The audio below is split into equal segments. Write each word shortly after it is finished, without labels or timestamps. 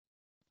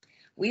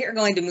we are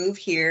going to move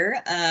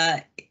here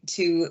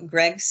to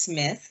Greg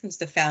Smith, who's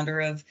the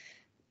founder of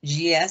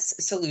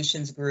GS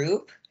Solutions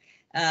Group.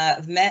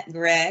 I've met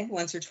Greg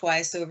once or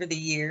twice over the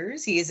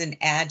years. He is an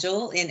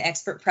Agile in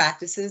expert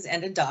practices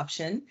and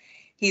adoption.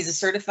 He's a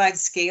certified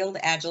scaled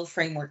Agile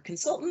framework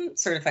consultant,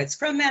 certified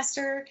Scrum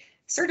Master,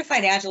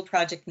 certified Agile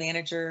project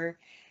manager,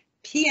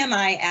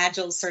 PMI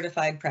Agile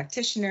certified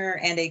practitioner,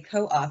 and a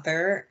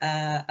co-author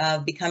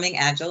of Becoming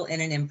Agile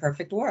in an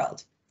Imperfect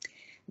World.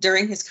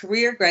 During his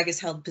career, Greg has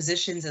held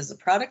positions as a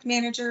product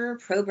manager,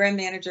 program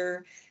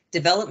manager,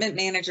 development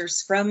manager,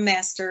 scrum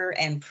master,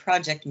 and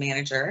project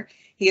manager.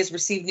 He has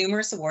received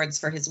numerous awards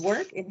for his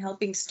work in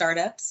helping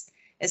startups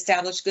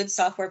establish good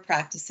software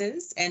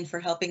practices and for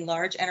helping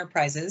large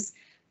enterprises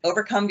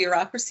overcome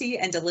bureaucracy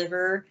and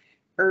deliver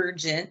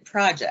urgent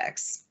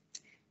projects.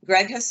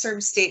 Greg has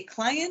served state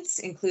clients,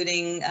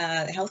 including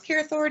the Healthcare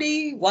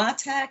Authority,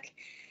 WATEC,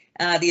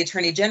 the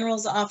Attorney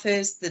General's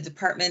Office, the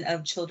Department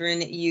of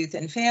Children, Youth,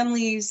 and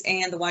Families,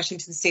 and the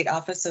Washington State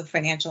Office of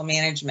Financial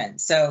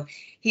Management. So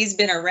he's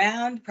been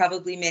around.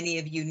 Probably many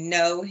of you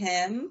know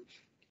him.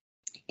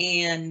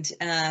 And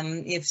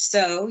if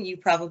so, you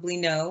probably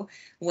know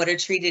what a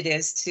treat it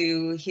is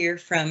to hear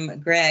from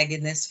Greg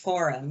in this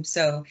forum.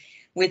 So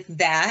with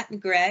that,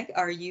 Greg,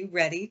 are you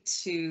ready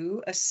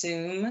to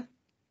assume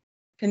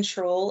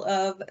control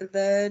of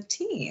the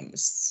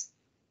teams?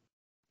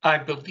 I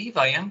believe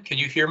I am. Can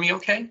you hear me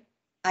okay?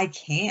 I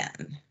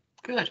can.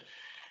 Good.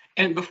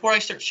 And before I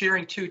start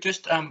sharing too,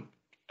 just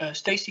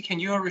Stacy, can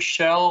you and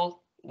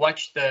Rochelle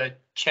watch the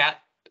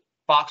chat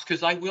box?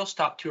 Because I will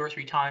stop 2 or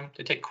 3 times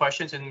to take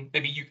questions, and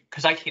maybe you,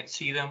 because I can't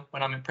see them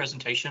when I'm in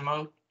presentation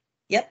mode.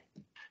 Yep.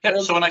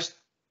 Yep. So when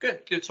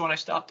good. So when I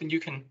stop, then you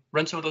can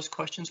run some of those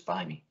questions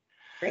by me.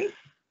 Great.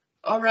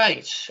 All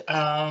right.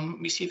 Let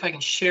me see if I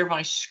can share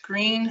my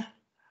screen.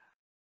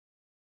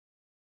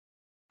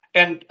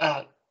 And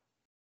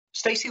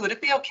Stacy, would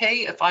it be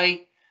okay if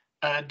I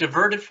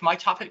diverted from my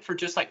topic for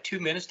just like 2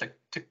 minutes to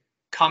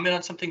comment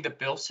on something that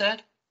Bill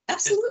said?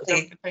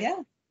 Absolutely.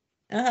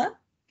 Yeah.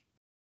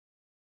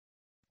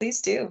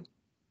 Please do.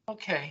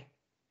 Okay.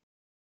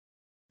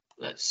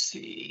 Let's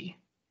see.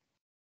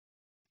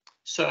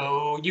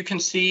 So you can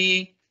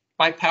see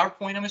my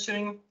PowerPoint, I'm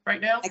assuming,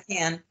 right now? I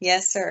can.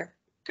 Yes, sir.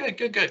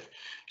 Good.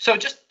 So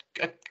just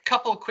a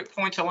couple of quick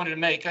points I wanted to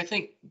make. I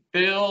think,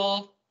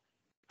 Bill,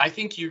 I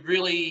think you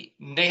really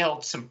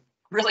nailed some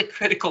really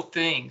critical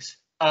things.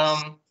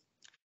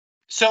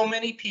 So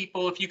many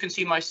people, if you can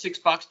see my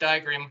 6-box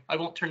diagram, I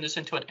won't turn this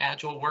into an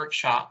Agile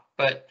workshop,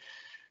 but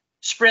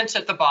sprints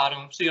at the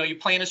bottom. So, you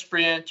plan a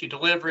sprint, you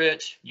deliver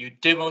it, you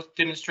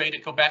demonstrate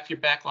it, go back to your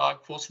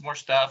backlog, pull some more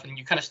stuff, and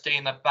you kind of stay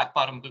in that back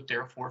bottom loop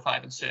there, 4,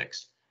 5, and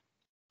 6.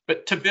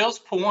 But to Bill's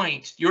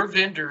point, your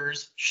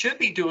vendors should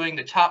be doing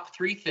the top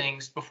 3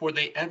 things before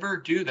they ever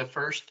do the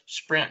first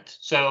sprint.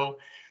 So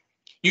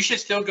you should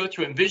still go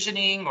through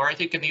envisioning, or I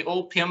think in the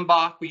old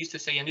PMBOK, we used to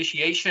say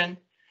initiation.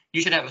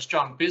 You should have a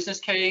strong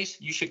business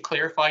case. You should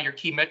clarify your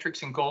key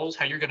metrics and goals,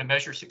 how you're going to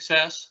measure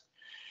success.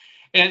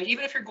 And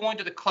even if you're going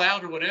to the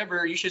cloud or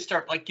whatever, you should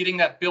start like getting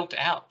that built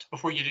out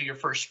before you do your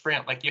first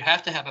sprint. Like you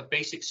have to have a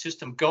basic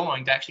system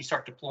going to actually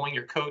start deploying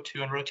your code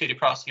to and rotate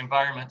across the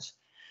environments.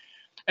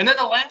 And then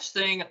the last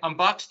thing on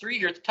box 3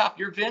 here at the top,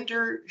 your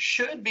vendor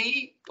should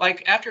be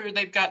like, after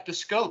they've got the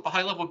scope, a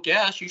high level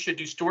guess, you should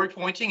do story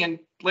pointing and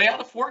lay out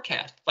a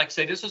forecast. Like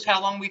say, this is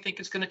how long we think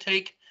it's going to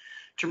take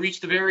to reach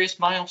the various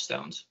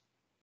milestones.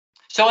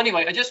 So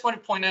anyway, I just want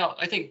to point out,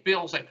 I think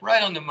Bill's like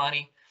right on the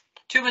money.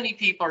 Too many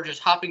people are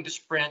just hopping to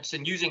sprints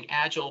and using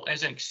Agile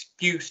as an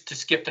excuse to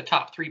skip the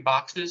top 3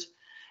 boxes.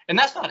 And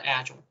that's not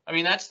Agile. I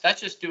mean, that's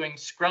just doing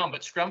Scrum,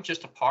 but Scrum's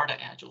just a part of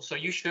Agile. So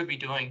you should be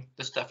doing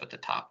the stuff at the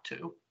top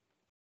too.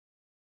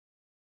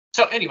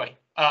 So anyway,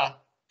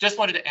 just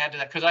wanted to add to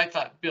that because I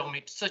thought Bill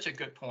made such a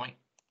good point.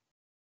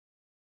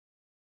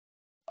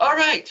 All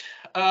right.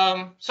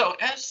 So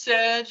as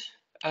said,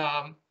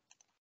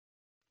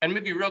 and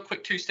maybe real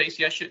quick too,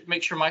 Stacy, I should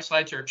make sure my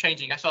slides are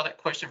changing. I saw that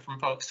question from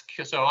folks,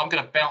 so I'm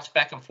going to bounce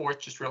back and forth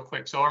just real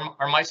quick. So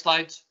are my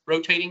slides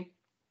rotating?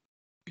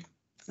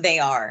 They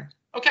are.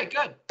 Okay,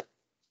 good.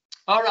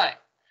 All right.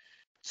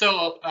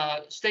 So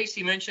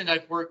Stacy mentioned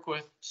I've worked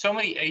with so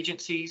many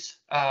agencies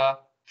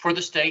for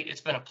the state.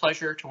 It's been a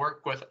pleasure to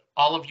work with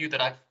all of you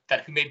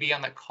who may be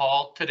on the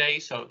call today.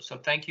 So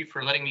thank you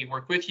for letting me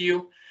work with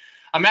you.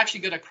 I'm actually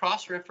going to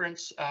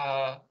cross-reference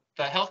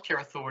the Healthcare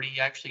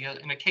Authority actually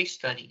in a case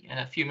study in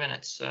a few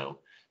minutes, so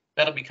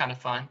that'll be kind of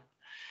fun.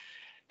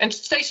 And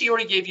Stacy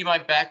already gave you my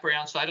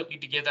background, so I don't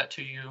need to give that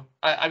to you.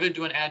 I've been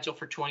doing Agile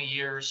for 20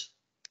 years.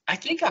 I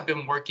think I've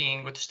been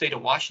working with the state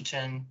of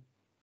Washington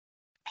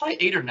probably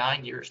 8 or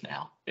 9 years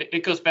now.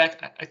 It goes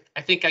back,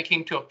 I think I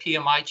came to a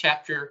PMI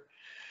chapter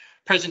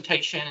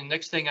presentation, and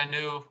next thing I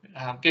knew,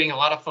 getting a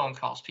lot of phone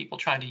calls, people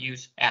trying to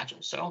use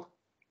Agile.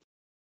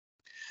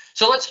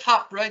 So let's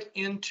hop right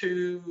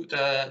into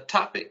the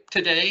topic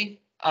today.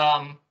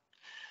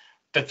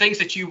 The things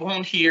that you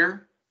won't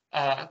hear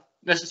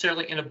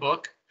necessarily in a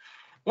book.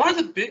 One of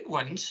the big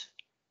ones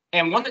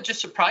And one that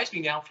just surprised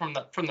me now from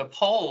the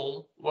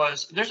poll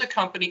was there's a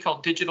company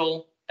called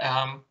Digital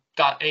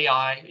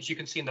 .ai, as you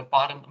can see in the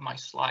bottom of my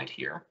slide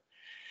here.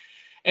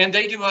 And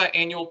they do an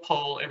annual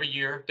poll every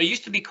year. They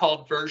used to be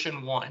called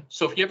version 1.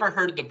 So if you ever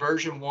heard of the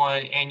version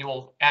 1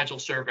 annual Agile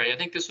survey, I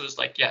think this was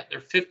like, yeah,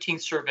 their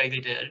 15th survey they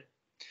did.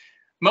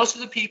 Most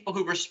of the people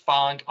who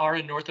respond are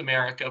in North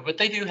America, but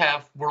they do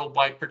have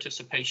worldwide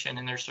participation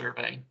in their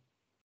survey.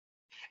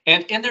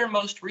 And in their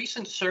most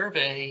recent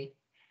survey,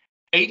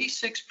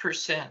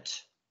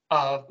 86%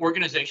 of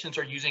organizations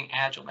are using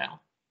Agile now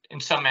in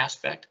some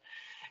aspect.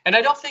 And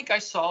I don't think I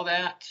saw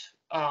that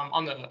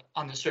on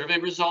the survey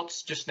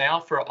results just now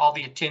for all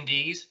the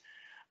attendees.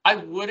 I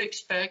would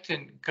expect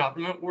in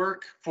government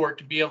work for it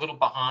to be a little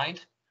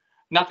behind,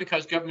 not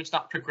because government's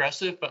not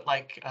progressive, but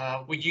like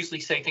we usually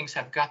say things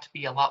have got to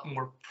be a lot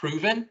more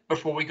proven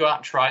before we go out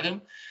and try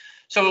them.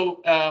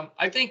 So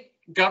I think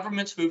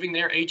government's moving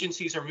there,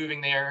 agencies are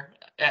moving there.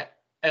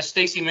 As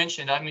Stacy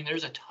mentioned, I mean,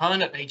 there's a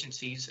ton of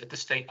agencies at the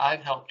state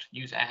I've helped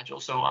use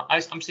Agile, so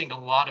I'm seeing a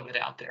lot of it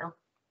out there.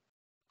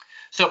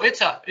 So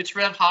it's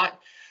red hot.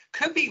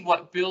 Could be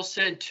what Bill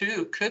said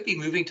too, could be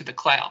moving to the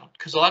cloud,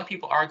 because a lot of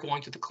people are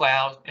going to the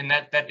cloud, and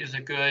that is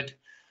a good,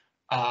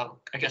 I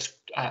guess,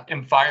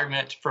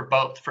 environment for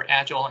both, for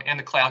Agile and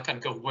the cloud kind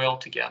of go well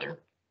together.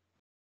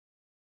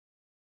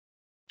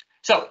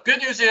 So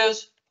good news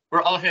is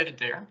we're all headed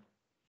there.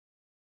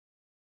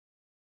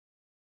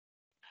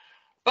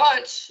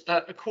 But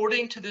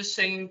according to this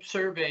same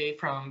survey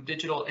from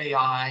Digital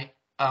AI,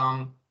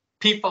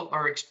 people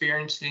are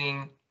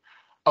experiencing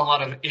a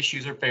lot of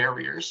issues or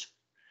barriers.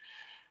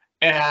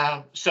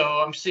 So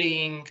I'm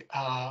seeing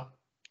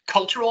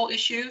cultural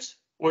issues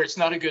where it's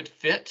not a good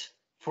fit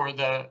for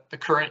the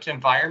current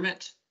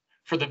environment,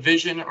 for the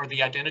vision or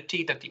the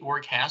identity that the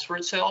org has for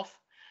itself.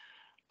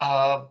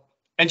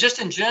 And just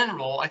in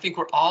general, I think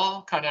we're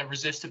all kind of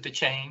resistant to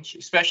change,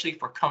 especially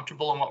if we're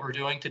comfortable in what we're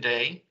doing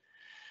today.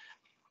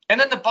 And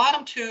then the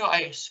bottom two, I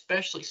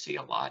especially see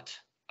a lot.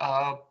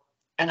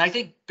 And I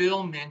think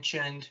Bill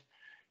mentioned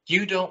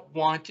you don't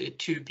want it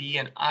to be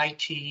an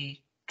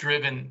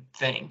IT-driven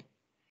thing.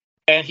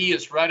 And he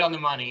is right on the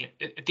money.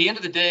 At the end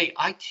of the day,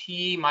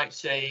 IT might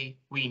say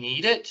we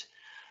need it,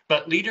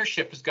 but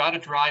leadership has got to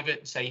drive it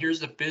and say, here's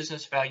the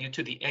business value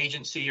to the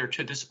agency or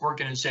to this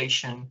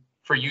organization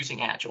for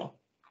using Agile.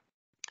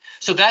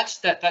 So that's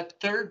that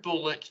third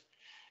bullet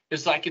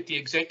is like at the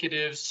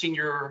executive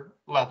senior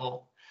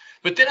level.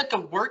 But then at the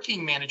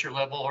working manager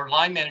level or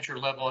line manager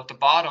level at the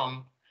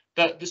bottom,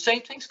 the same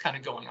thing's kind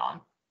of going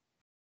on.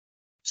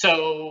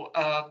 So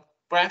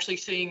we're actually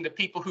seeing the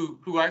people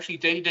who are actually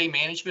day-to-day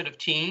management of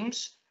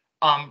teams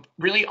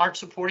really aren't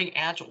supporting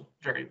Agile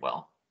very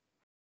well.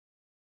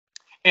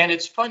 And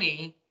it's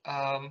funny,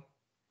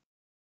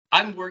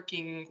 I'm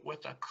working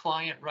with a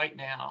client right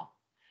now,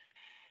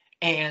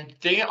 and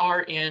they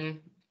are in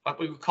what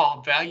we would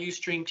call value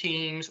stream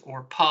teams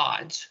or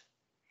pods.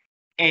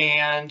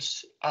 And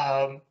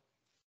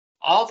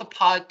all the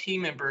pod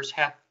team members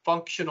have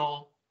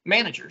functional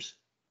managers.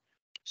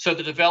 So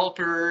the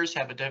developers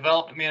have a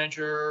development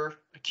manager,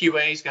 a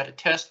QA's got a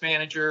test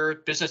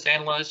manager, business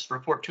analysts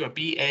report to a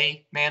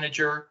BA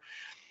manager.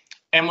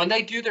 And when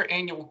they do their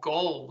annual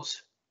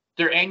goals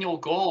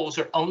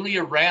are only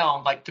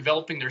around like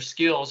developing their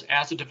skills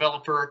as a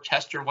developer,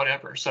 tester,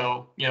 whatever.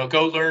 So, you know,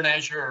 go learn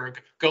Azure or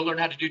go learn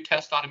how to do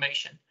test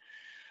automation.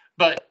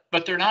 But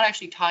they're not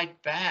actually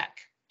tied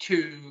back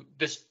to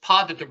this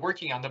pod that they're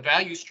working on, the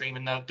value stream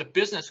and the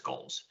business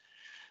goals.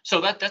 So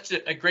that's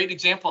a great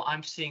example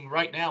I'm seeing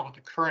right now with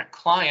the current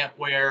client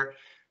where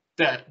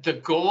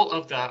the goal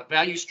of the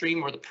value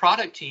stream or the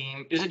product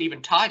team isn't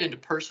even tied into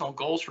personal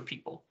goals for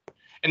people.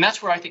 And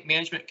that's where I think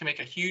management can make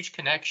a huge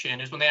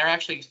connection is when they are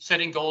actually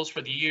setting goals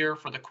for the year,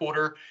 for the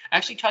quarter,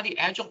 actually tie the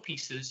Agile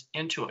pieces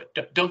into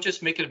it. Don't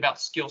just make it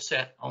about skill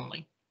set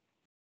only.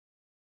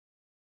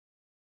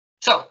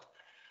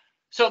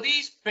 So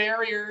these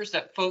barriers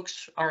that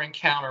folks are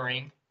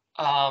encountering,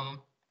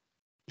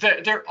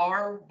 there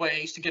are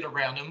ways to get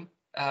around them.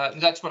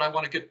 That's what I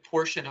want a good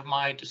portion of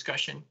my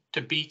discussion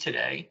to be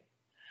today.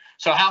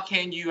 So how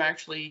can you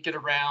actually get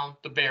around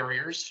the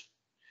barriers?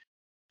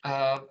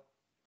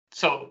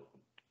 So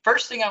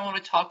first thing I want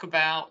to talk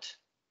about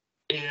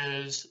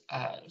is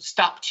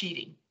stop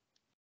cheating,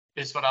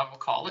 is what I will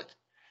call it.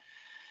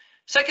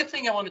 Second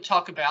thing I want to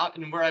talk about,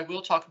 and where I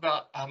will talk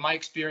about my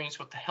experience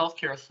with the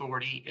Healthcare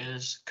Authority,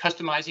 is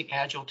customizing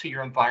Agile to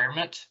your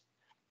environment.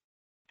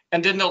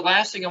 And then the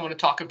last thing I want to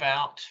talk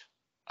about,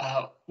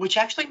 which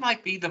actually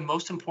might be the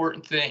most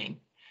important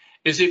thing,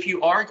 is if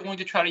you are going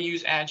to try to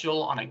use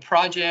Agile on a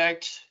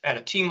project, at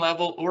a team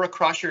level, or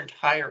across your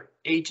entire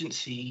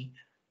agency,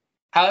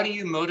 how do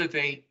you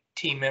motivate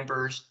team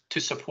members to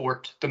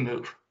support the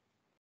move?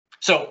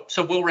 So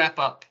we'll wrap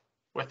up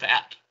with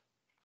that.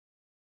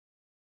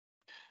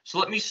 So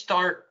let me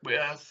start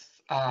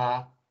with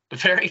the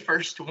very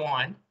first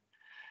one.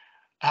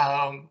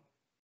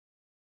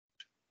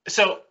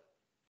 So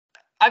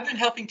I've been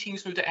helping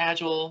teams move to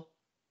Agile,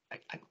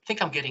 I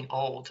think I'm getting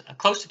old,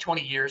 close to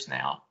 20 years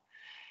now.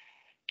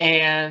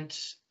 And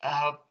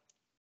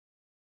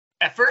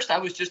at first I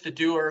was just a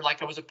doer,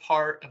 like I was a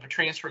part of a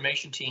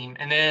transformation team.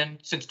 And then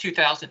since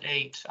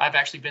 2008, I've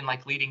actually been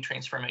like leading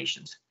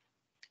transformations.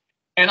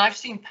 And I've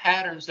seen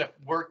patterns that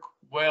work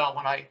well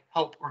when I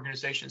help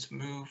organizations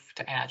move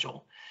to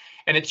Agile.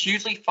 And it's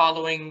usually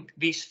following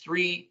these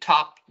 3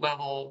 top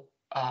level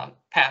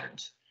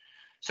patterns.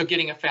 So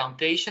getting a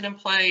foundation in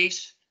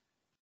place,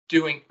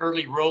 doing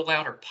early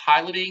rollout or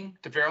piloting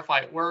to verify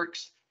it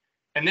works,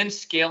 and then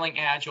scaling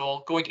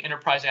Agile, going to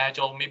enterprise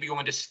Agile, maybe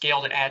going to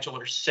scale to Agile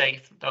or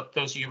SAFe,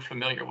 those of you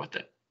familiar with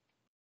it.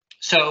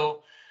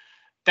 So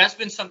that's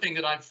been something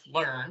that I've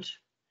learned.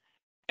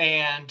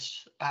 And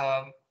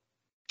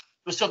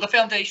so the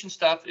foundation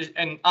stuff is,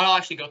 and I'll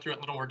actually go through it in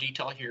a little more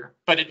detail here,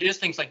 but it is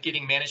things like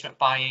getting management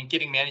buy-in,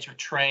 getting management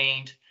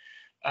trained,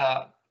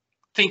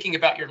 thinking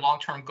about your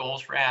long-term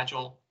goals for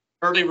Agile.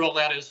 Early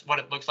rollout is what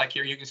it looks like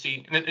here. You can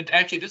see, and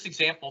actually this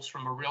example is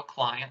from a real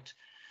client.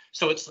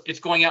 So it's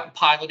going out and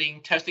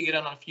piloting, testing it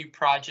on a few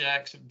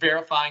projects,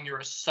 verifying your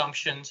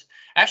assumptions,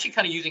 actually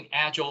kind of using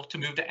Agile to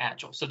move to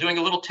Agile. So doing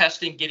a little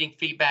testing, getting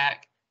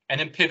feedback, and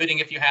then pivoting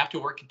if you have to,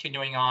 or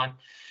continuing on.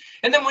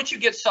 And then once you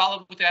get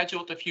solid with Agile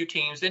with a few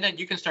teams, then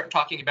you can start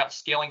talking about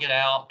scaling it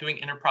out,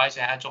 doing enterprise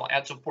Agile,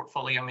 Agile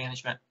portfolio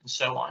management, and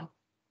so on.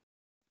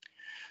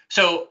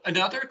 So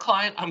another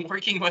client I'm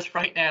working with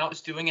right now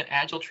is doing an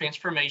Agile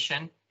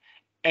transformation,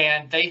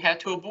 and they had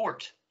to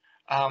abort.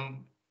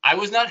 I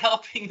was not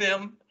helping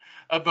them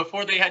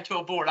before they had to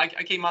abort. I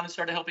came on and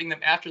started helping them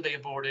after they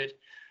aborted.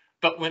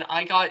 But when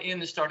I got in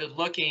and started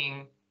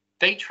looking,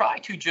 they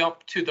tried to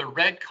jump to the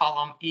red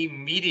column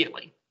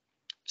immediately.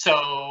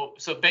 So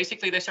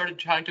basically they started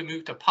trying to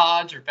move to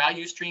pods or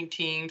value stream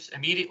teams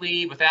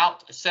immediately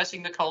without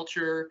assessing the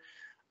culture,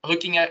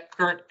 looking at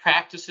current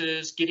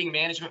practices, getting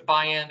management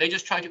buy-in. They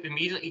just tried to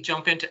immediately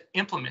jump into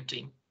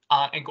implementing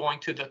and going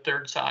to the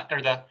third side,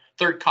 or the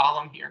third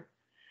column here.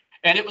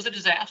 And it was a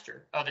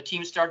disaster. The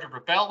team started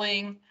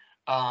rebelling.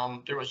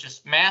 There was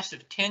just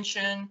massive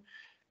tension.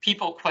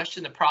 People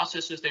questioned the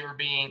processes they were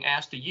being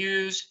asked to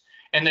use,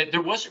 and that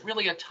there wasn't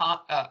really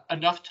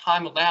enough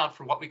time allowed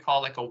for what we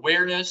call like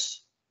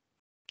awareness.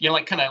 You know,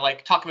 like kind of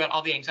like talk about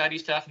all the anxiety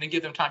stuff, and then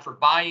give them time for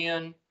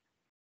buy-in.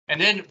 And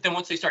then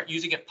once they start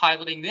using it,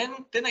 piloting,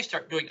 then they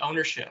start doing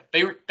ownership.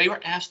 They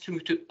were asked to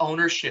move to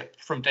ownership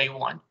from day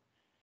one,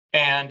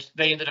 and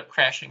they ended up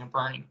crashing and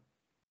burning.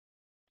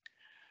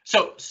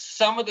 So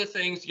some of the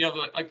things, you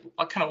know,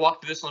 I'll kind of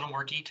walk through this in a little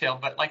more detail,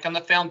 but like on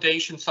the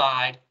foundation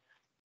side,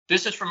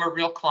 this is from a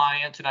real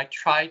client, and I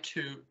tried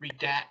to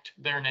redact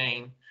their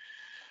name.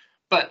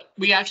 But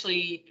we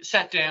actually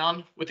sat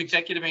down with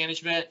executive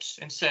management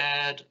and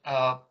said,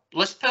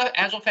 let's put an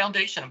Agile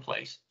foundation in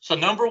place. So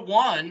number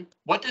one,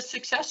 what does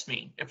success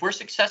mean? If we're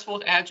successful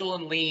with Agile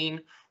and Lean,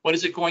 what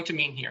is it going to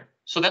mean here?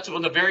 So that's one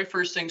of the very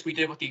first things we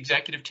did with the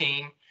executive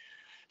team.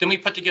 Then we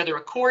put together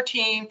a core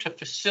team to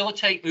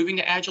facilitate moving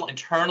to Agile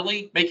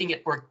internally, making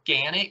it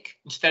organic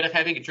instead of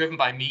having it driven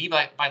by me,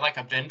 by like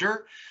a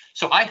vendor.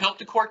 So I helped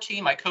the core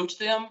team, I coached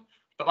them,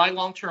 but my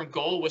long-term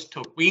goal was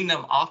to wean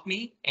them off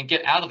me and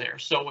get out of there.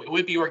 So it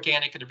would be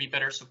organic and there'd be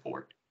better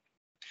support.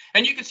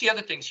 And you can see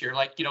other things here,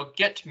 like, you know,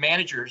 get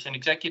managers and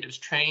executives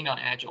trained on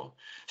Agile.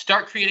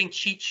 Start creating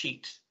cheat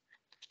sheets.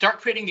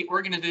 Start creating the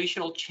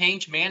organizational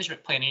change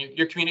management plan,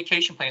 your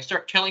communication plan.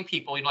 Start telling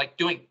people, you know, like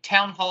doing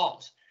town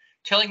halls,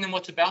 telling them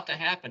what's about to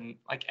happen,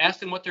 like ask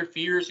them what their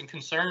fears and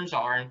concerns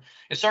are, and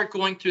start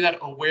going through that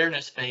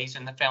awareness phase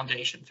and the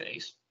foundation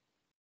phase.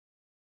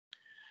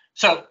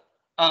 So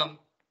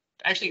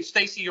actually,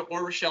 Stacy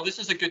or Rochelle, this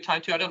is a good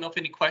time too. I don't know if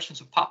any questions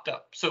have popped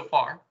up so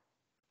far,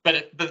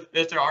 but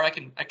if there are, I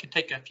can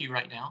take a few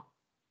right now.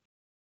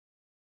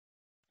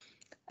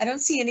 I don't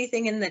see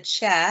anything in the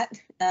chat,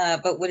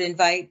 but would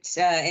invite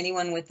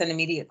anyone with an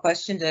immediate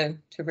question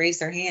to raise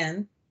their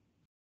hand.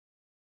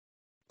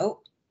 Oh,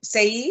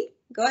 Saeed,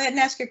 go ahead and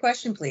ask your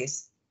question,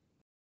 please.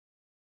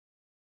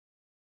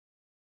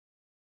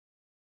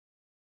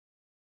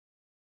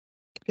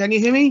 Can you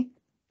hear me?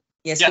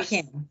 Yes, Yes. we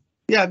can.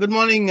 Yeah, good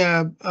morning.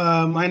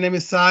 My name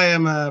is Sai.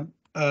 I'm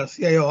a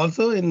CIO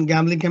also in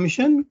Gambling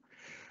Commission.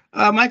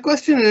 My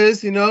question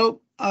is, you know,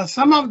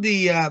 some of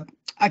the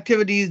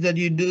activities that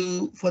you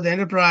do for the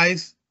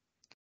enterprise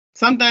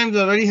sometimes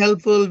are very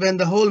helpful when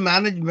the whole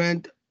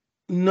management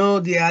know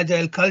the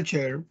Agile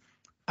culture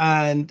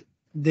and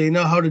they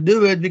know how to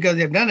do it because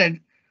they've done it.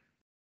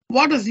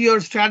 What is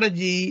your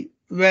strategy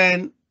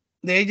when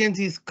the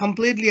agency is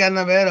completely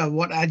unaware of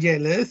what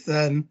Agile is,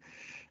 and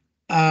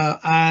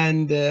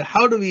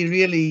how do we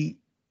really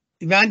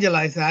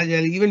evangelize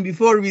Agile even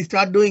before we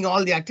start doing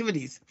all the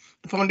activities,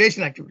 the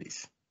foundation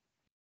activities?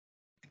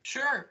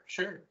 Sure.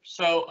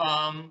 So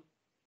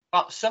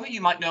well, some of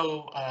you might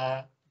know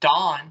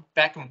Don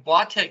back in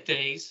WATEC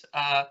days,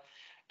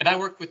 and I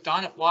worked with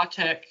Don at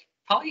WATEC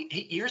probably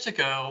 8 years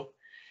ago,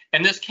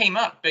 and this came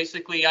up.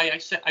 Basically, I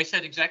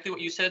said exactly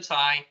what you said,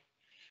 Sai.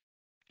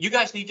 You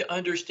guys need to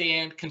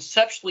understand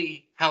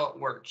conceptually how it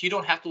works. You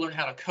don't have to learn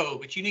how to code,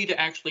 but you need to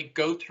actually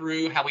go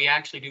through how we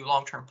actually do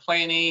long-term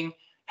planning,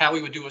 how we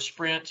would do a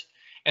sprint.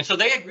 And so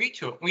they agreed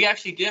to it. We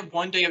actually did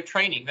 1 day of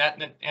training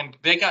and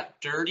they got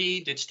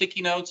dirty, did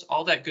sticky notes,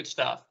 all that good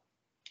stuff.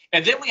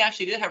 And then we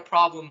actually did have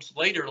problems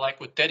later, like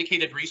with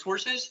dedicated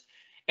resources.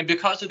 And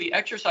because of the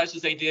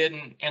exercises they did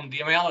and the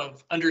amount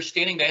of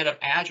understanding they had of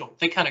Agile,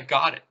 they kind of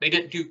got it. They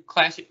didn't do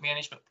classic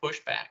management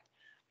pushback.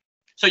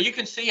 So you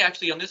can see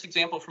actually on this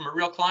example from a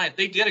real client,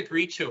 they did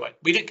agree to it.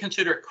 We didn't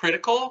consider it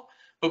critical,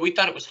 but we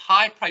thought it was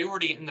high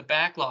priority in the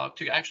backlog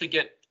to actually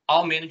get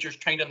all managers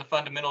trained on the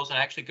fundamentals and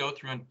actually go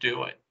through and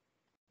do it.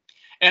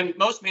 And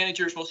most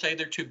managers will say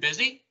they're too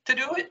busy to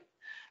do it,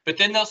 but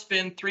then they'll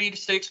spend 3 to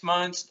 6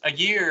 months, a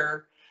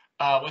year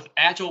with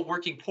Agile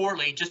working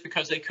poorly just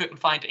because they couldn't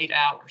find 8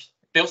 hours.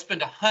 They'll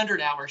spend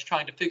 100 hours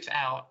trying to fix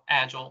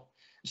Agile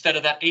instead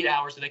of that 8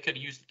 hours that they could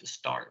have used at the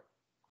start.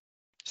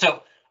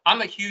 So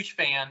I'm a huge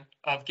fan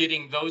of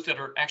getting those that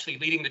are actually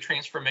leading the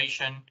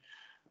transformation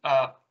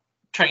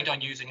trained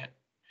on using it.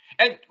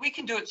 And we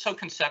can do it so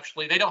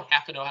conceptually. They don't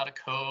have to know how to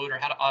code or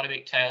how to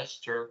automate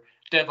tests or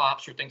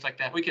DevOps or things like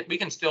that. We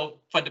can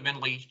still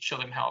fundamentally show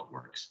them how it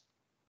works.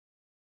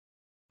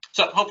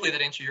 So hopefully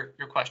that answers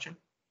your question.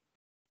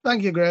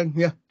 Thank you, Greg.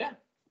 Yeah.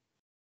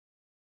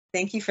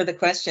 Thank you for the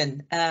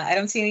question. I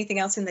don't see anything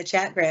else in the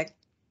chat, Greg.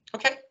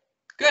 Okay,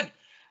 good.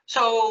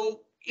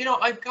 So,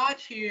 I've got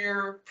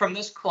here from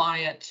this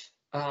client,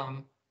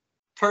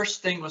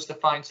 first thing was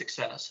define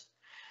success.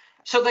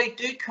 So they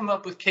did come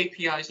up with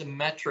KPIs and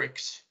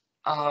metrics,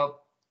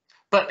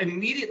 but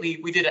immediately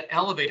we did an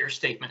elevator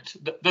statement.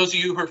 Those of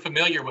you who are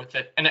familiar with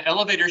it, and an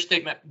elevator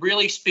statement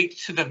really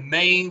speaks to the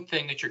main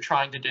thing that you're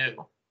trying to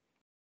do.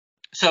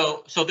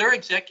 So their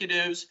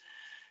executives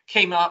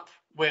came up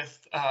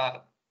with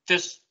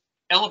this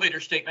elevator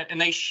statement and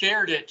they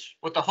shared it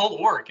with the whole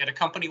org at a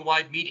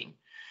company-wide meeting.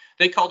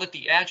 They called it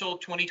the Agile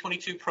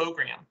 2022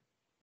 program.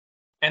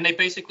 And they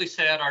basically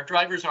said our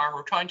drivers are,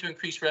 we're trying to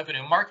increase revenue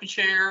and market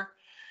share,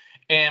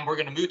 and we're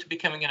going to move to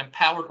becoming an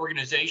empowered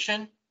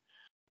organization.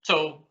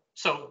 So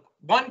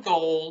one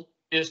goal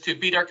is to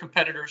beat our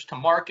competitors to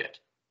market.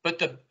 But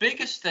the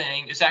biggest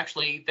thing is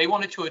actually they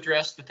wanted to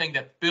address the thing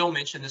that Bill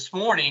mentioned this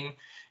morning,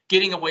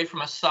 getting away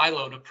from a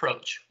siloed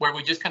approach where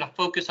we just kind of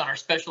focus on our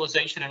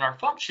specialization and our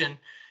function,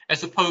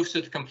 as opposed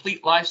to the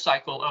complete life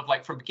cycle of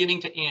like from beginning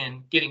to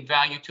end, getting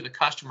value to the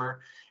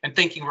customer and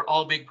thinking we're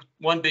all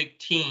one big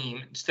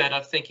team instead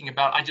of thinking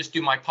about I just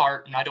do my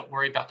part and I don't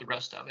worry about the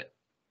rest of it.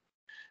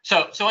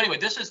 So anyway,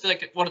 this is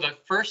like one of the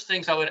first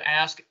things I would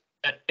ask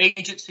an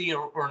agency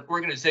or an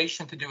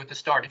organization to do at the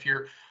start. If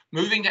you're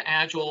moving to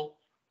Agile,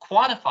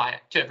 quantify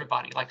it to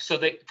everybody, like so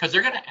because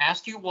they're going to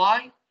ask you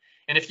why,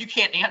 and if you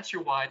can't answer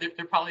why,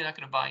 they're probably not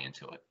going to buy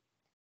into it.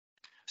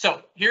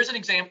 So here's an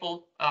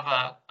example of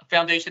a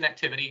foundation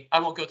activity. I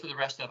won't go through the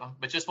rest of them,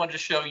 but just wanted to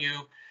show you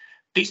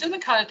these are the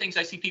kind of things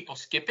I see people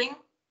skipping.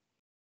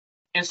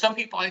 And some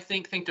people I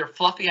think they're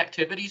fluffy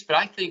activities, but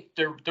I think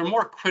they're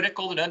more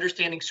critical than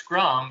understanding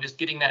Scrum is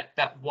getting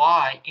that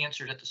why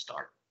answered at the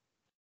start.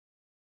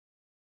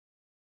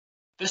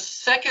 The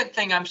second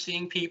thing I'm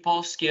seeing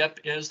people skip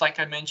is, like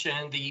I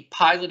mentioned, the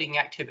piloting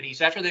activities.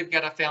 After they've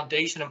got a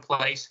foundation in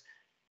place,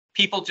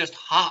 people just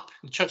hop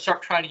and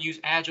start trying to use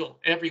Agile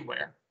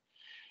everywhere.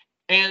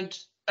 And,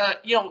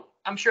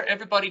 I'm sure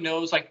everybody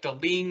knows like the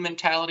lean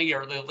mentality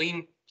or the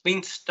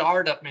lean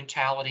startup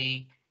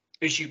mentality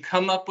is you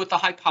come up with a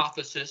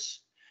hypothesis,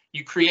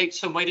 you create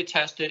some way to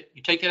test it,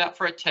 you take it out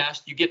for a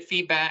test, you get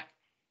feedback.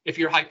 If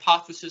your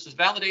hypothesis is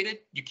validated,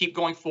 you keep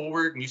going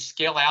forward and you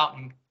scale out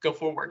and go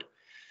forward.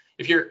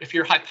 If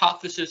your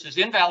hypothesis is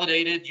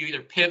invalidated, you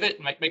either pivot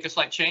and make a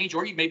slight change,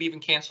 or you maybe even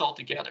cancel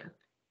altogether.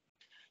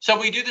 So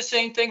we do the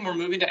same thing. We're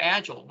moving to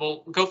Agile.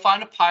 We'll go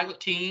find a pilot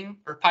team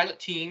or pilot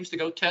teams to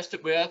go test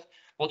it with.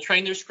 We'll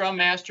train their Scrum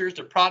Masters,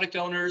 their product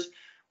owners.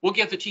 We'll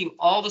give the team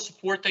all the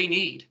support they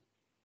need.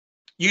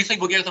 Usually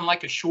we'll give them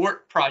like a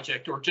short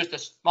project or just a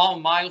small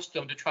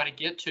milestone to try to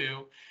get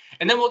to.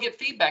 And then we'll get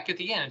feedback at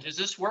the end. Is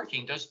this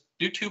working?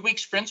 Do 2-week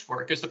sprints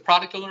work? Is the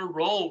product owner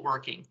role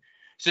working?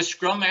 Is the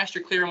Scrum Master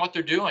clear on what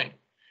they're doing?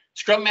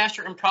 Scrum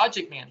Master and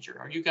Project Manager,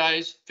 are you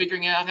guys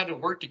figuring out how to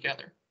work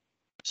together?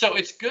 So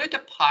it's good to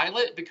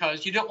pilot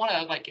because you don't want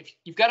to, like, if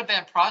you've got a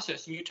bad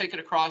process and you take it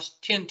across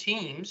 10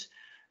 teams,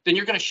 then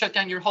you're going to shut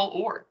down your whole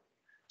org.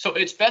 So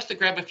it's best to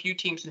grab a few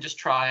teams and just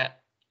try it.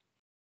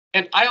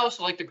 And I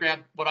also like to grab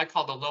what I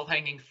call the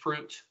low-hanging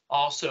fruit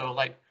also,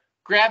 like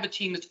grab a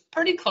team that's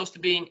pretty close to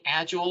being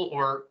Agile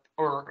or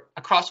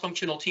a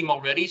cross-functional team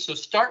already. So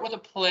start with a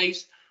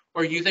place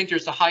where you think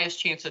there's the highest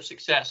chance of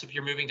success if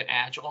you're moving to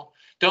Agile.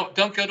 Don't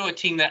go to a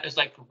team that is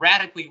like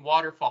radically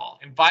waterfall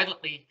and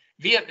vehemently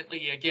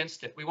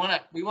against it. We want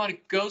to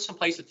go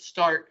someplace at the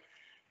start,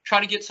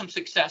 try to get some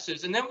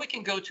successes, and then we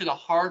can go to the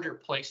harder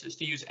places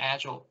to use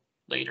Agile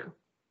later.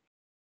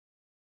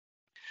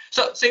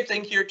 So same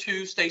thing here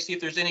too, Stacy.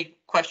 If there's any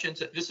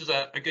questions, this is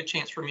a good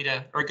chance for me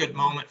to, or a good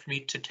moment for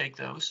me to take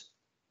those.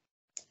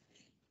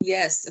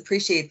 Yes,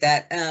 appreciate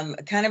that.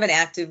 Kind of an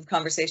active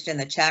conversation in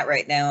the chat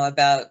right now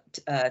about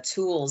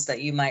tools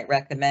that you might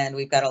recommend.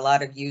 We've got a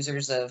lot of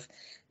users of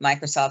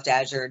Microsoft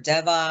Azure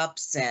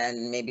DevOps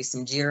and maybe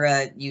some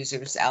Jira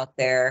users out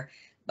there.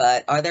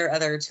 but are there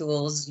other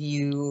tools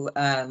you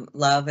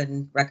love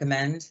and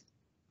recommend?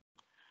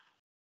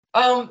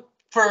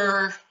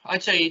 For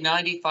I'd say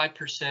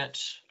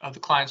 95% of the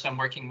clients I'm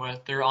working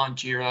with, they're on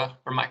Jira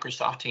or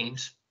Microsoft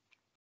Teams.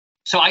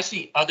 So I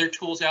see other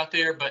tools out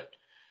there, but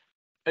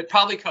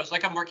probably because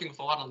like I'm working with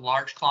a lot of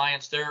large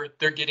clients,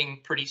 they're getting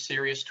pretty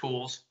serious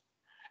tools,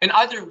 and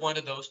either one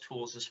of those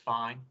tools is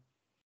fine.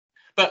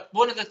 But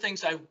one of the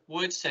things I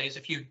would say is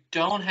if you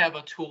don't have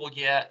a tool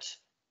yet,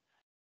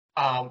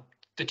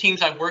 the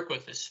teams I work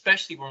with,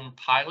 especially when we're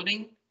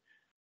piloting,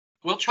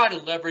 we'll try to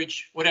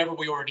leverage whatever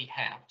we already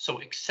have. So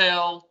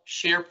Excel,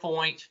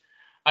 SharePoint,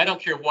 I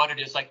don't care what it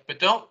is, like, but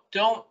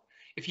don't,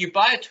 if you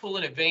buy a tool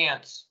in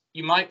advance,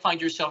 you might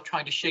find yourself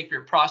trying to shape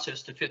your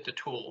process to fit the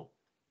tool.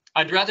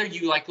 I'd rather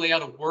you like lay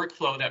out a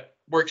workflow that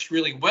works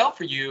really well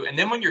for you. And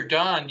then when you're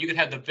done, you can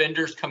have the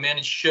vendors come in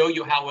and show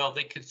you how well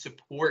they could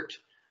support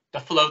the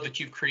flow that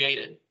you've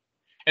created.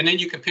 And then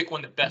you can pick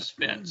one that best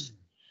fits.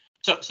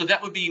 So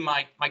that would be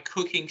my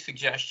cooking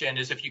suggestion,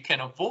 is if you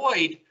can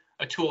avoid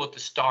a tool at the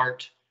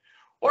start,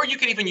 or you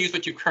can even use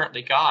what you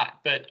currently got.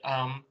 But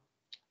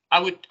I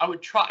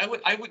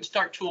wouldn't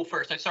start tool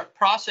first. I'd start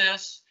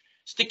process,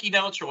 sticky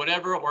notes or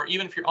whatever, or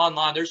even if you're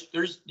online,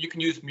 you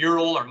can use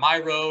Mural or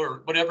Miro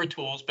or whatever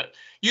tools, but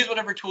use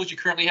whatever tools you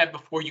currently have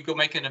before you go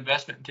make an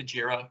investment into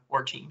Jira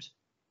or Teams.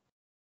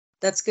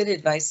 That's good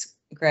advice,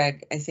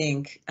 Greg, I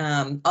think.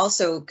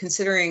 Also,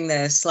 considering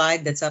the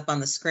slide that's up on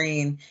the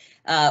screen,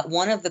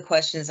 one of the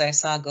questions I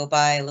saw go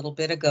by a little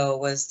bit ago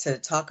was to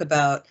talk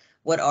about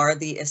what are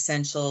the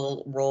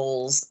essential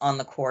roles on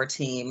the core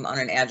team, on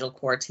an Agile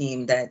core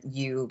team, that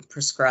you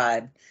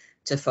prescribe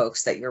to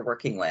folks that you're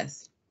working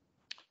with.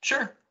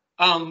 Sure.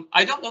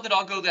 I don't know that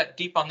I'll go that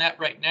deep on that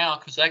right now,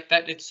 because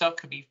that itself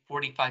could be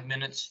 45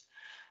 minutes.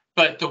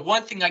 But the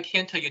one thing I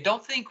can tell you,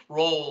 don't think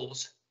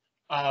roles,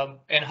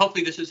 and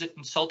hopefully this isn't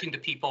insulting to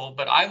people,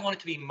 but I want it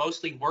to be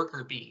mostly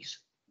worker bees,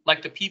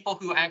 like the people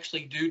who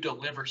actually do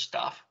deliver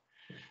stuff.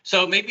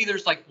 So maybe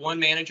there's like one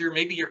manager,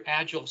 maybe your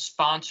Agile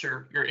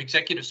sponsor, your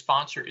executive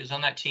sponsor is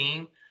on that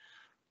team,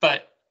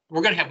 but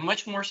we're going to have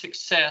much more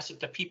success if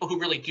the people who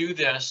really do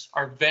this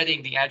are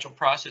vetting the Agile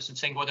process and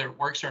saying whether it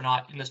works or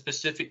not in the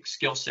specific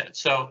skill set.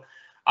 So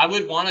I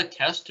would want a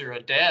tester,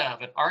 a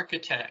dev, an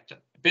architect, a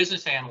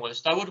business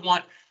analyst. I would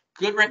want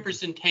good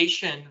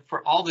representation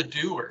for all the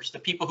doers, the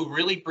people who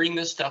really bring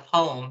this stuff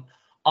home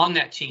on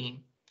that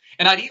team.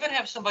 And I'd even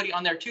have somebody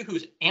on there too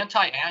who's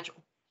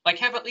anti-Agile, like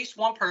have at least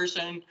one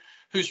person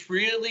who's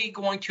really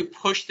going to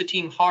push the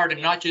team hard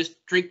and not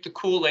just drink the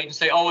Kool-Aid and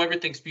say, oh,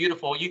 everything's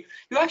beautiful. You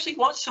actually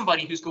want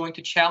somebody who's going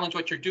to challenge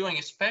what you're doing,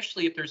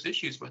 especially if there's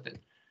issues with it.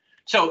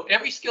 So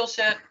every skill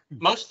set,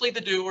 mostly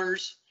the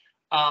doers.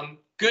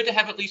 Good to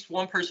have at least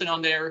one person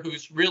on there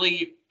who's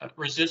really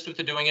resistant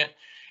to doing it,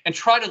 and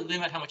try to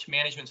limit how much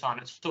management's on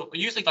it. So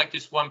usually like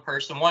just one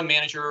person, one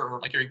manager,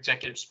 or like your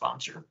executive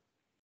sponsor.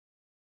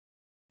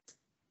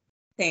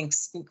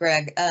 Thanks,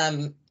 Greg.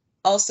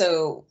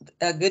 Also,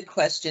 a good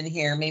question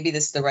here, maybe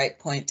this is the right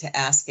point to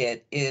ask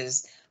it,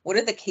 is what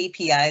are the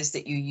KPIs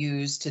that you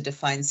use to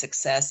define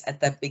success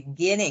at the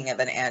beginning of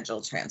an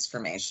Agile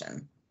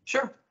transformation?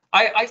 Sure.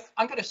 I'm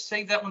going to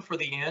save that one for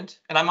the end,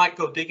 and I might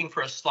go digging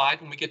for a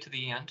slide when we get to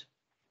the end.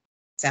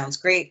 Sounds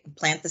great.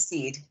 Plant the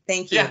seed.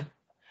 Thank you. Yeah.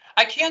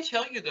 I can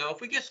tell you, though, if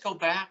we just go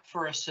back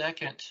for a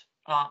second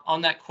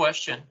on that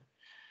question,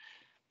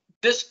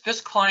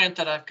 this client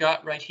that I've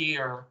got right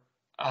here,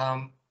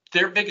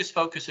 their biggest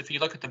focus, if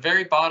you look at the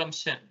very bottom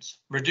sentence,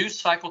 reduce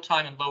cycle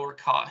time and lower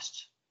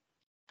costs.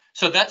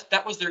 So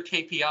that was their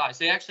KPIs.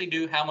 They actually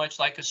knew how much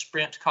like a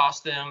sprint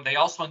cost them. They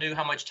also knew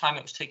how much time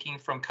it was taking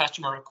from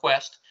customer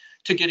request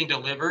to getting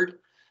delivered.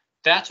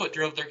 That's what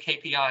drove their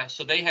KPIs.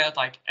 So they had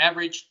like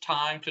average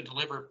time to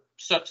deliver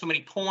so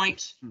many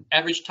points,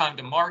 average time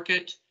to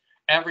market,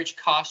 average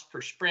cost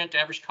per sprint,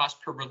 average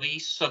cost per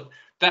release. So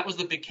that was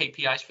the big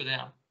KPIs for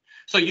them.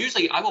 So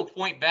usually I will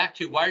point back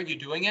to why are you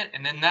doing it,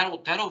 and then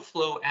that'll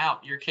flow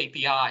out your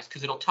KPIs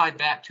because it'll tie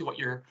back to what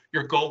your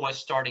goal was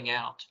starting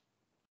out.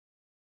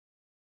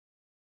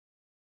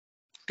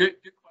 Good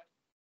question.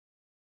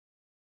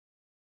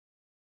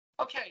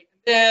 Okay,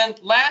 then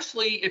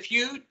lastly, if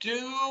you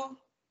do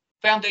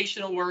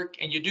foundational work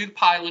and you do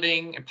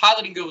piloting and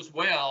piloting goes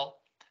well,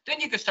 then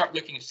you can start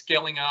looking at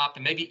scaling up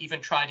and maybe even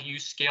trying to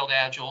use scaled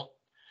Agile.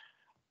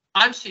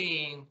 I'm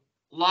seeing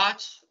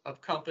lots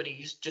of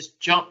companies just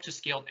jump to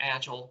scaled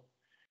Agile.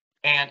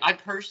 And I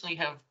personally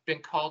have been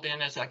called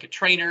in as like a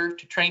trainer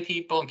to train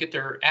people and get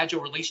their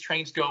Agile release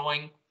trains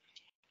going.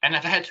 And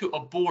I've had to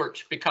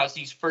abort because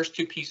these first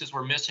two pieces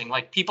were missing.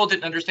 Like people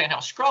didn't understand how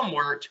Scrum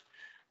worked,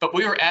 but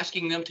we were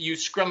asking them to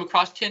use Scrum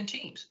across 10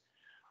 teams,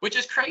 which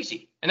is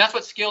crazy. And that's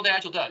what scaled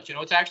Agile does. You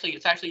know, it's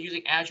actually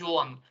using Agile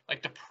on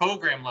like the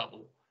program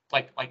level,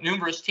 like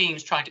numerous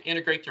teams trying to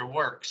integrate their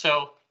work.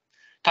 So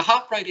to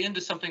hop right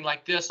into something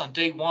like this on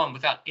day one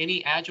without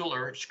any Agile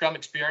or Scrum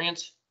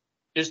experience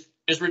is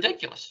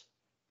ridiculous.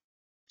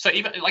 So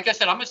even like I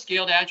said, I'm a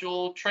scaled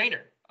Agile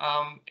trainer,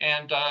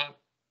 and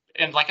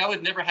like I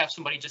would never have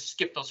somebody just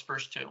skip those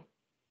first two.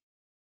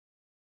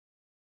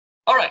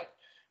 All right,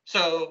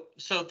 So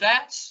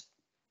that's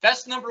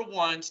number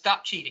one,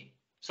 stop cheating.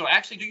 So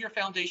actually do your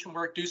foundation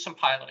work, do some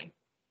piloting.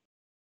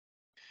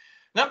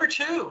 Number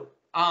two,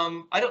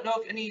 I don't know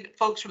if any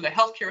folks from the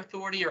Healthcare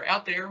Authority are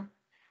out there.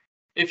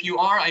 If you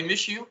are, I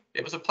miss you.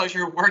 It was a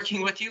pleasure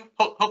working with you.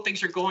 Hope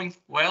things are going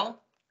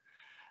well.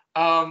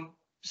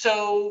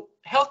 So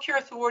Healthcare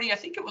Authority, I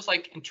think it was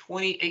like in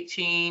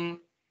 2018,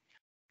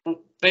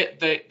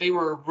 they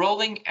were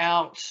rolling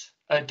out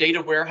a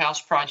data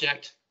warehouse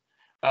project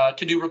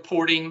to do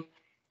reporting.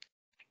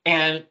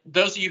 And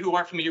those of you who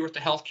aren't familiar with the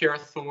Healthcare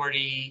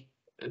Authority,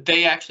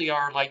 they actually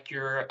are like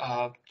your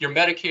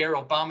Medicare,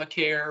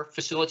 Obamacare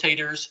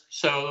facilitators.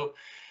 So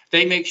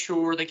they make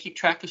sure they keep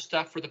track of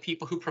stuff for the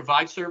people who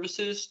provide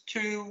services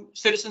to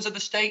citizens of the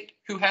state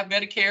who have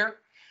Medicare.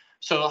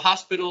 So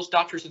hospitals,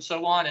 doctors, and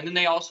so on. And then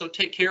they also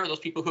take care of those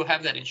people who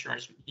have that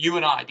insurance, you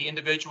and I, the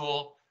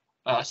individual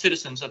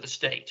citizens of the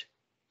state.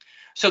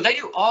 So they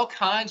do all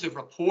kinds of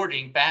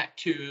reporting back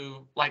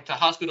to like the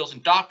hospitals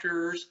and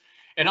doctors,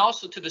 and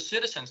also to the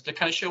citizens to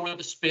kind of show where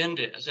the spend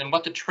is and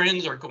what the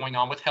trends are going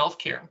on with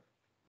healthcare.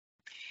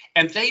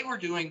 And they were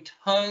doing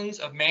tons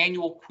of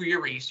manual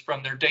queries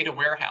from their data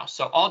warehouse.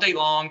 So all day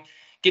long,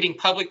 getting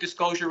public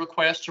disclosure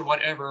requests or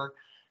whatever,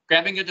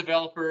 grabbing a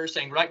developer,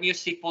 saying, write me a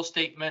SQL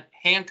statement,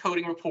 hand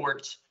coding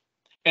reports,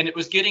 and it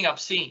was getting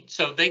obscene.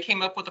 So they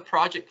came up with a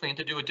project plan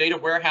to do a data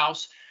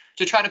warehouse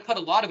to try to put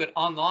a lot of it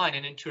online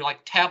and into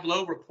like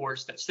Tableau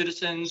reports that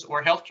citizens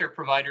or healthcare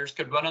providers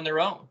could run on their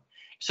own,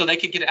 so they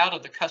could get out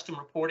of the custom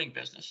reporting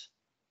business.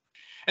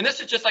 And this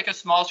is just like a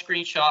small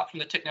screenshot from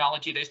the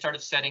technology they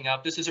started setting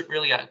up. This isn't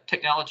really a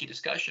technology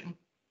discussion.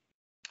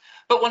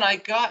 But when I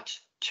got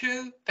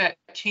to that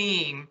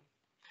team,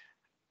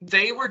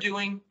 they were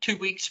doing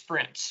 2-week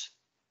sprints.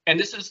 And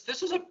this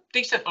is a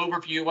decent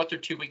overview of what their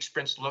 2-week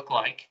sprints look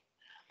like.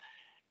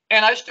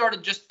 And I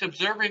started just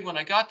observing when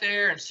I got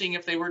there and seeing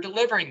if they were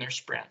delivering their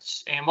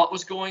sprints and what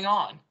was going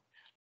on.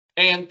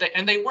 And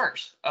they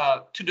weren't.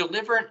 To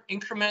deliver an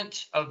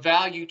increment of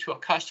value to a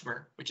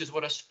customer, which is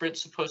what a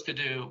sprint's supposed to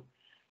do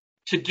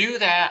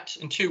that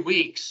in 2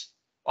 weeks,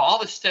 all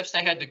the steps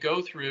they had to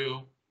go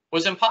through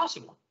was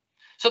impossible.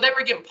 So they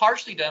were getting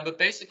partially done, but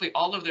basically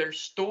all of their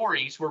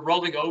stories were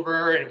rolling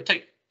over, and it would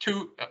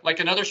take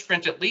another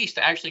sprint at least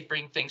to actually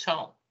bring things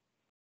home.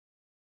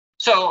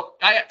 So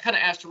I kind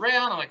of asked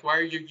around, I'm like, why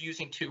are you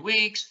using 2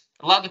 weeks?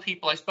 A lot of the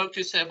people I spoke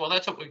to said, well,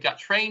 that's what we got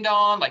trained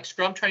on, like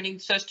Scrum training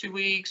says 2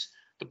 weeks.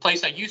 The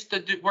place I used to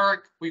do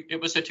work, it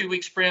was a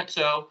 2-week sprint.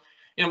 So,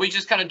 we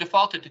just kind of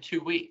defaulted to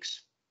 2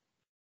 weeks.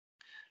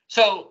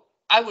 So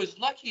I was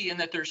lucky in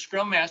that their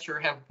Scrum Master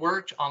have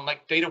worked on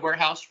like data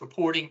warehouse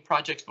reporting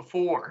projects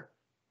before.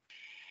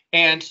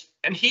 And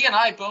he and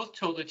I both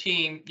told the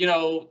team,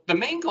 the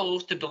main goal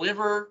is to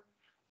deliver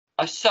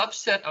a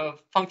subset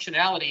of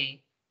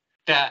functionality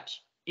that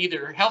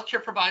either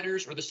healthcare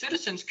providers or the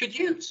citizens could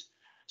use.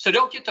 So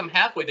don't get them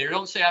halfway there.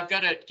 Don't say I've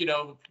got it,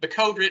 the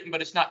code written,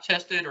 but it's not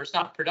tested or it's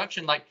not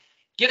production. Like,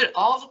 get it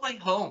all the way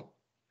home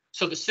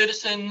so the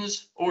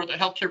citizens or the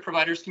healthcare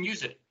providers can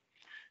use it.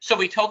 So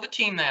we told the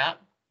team that,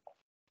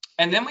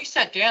 and then we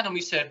sat down and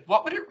we said,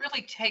 what would it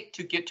really take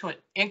to get to an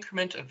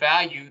increment of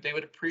value they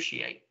would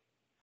appreciate?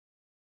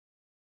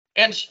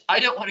 And I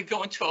don't want to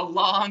go into a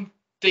long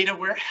data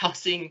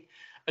warehousing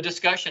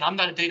discussion. I'm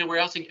not a data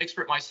warehousing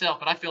expert myself,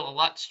 but I feel a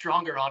lot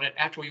stronger on it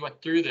after we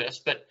went through this.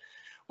 But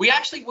we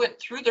actually went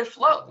through their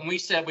flow and we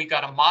said, we've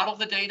got to model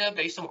the data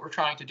based on what we're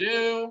trying to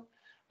do.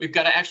 We've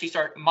got to actually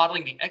start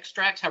modeling the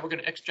extracts, how we're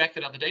going to extract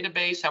it out of the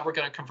database, how we're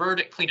going to convert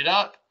it, clean it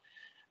up.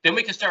 Then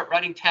we can start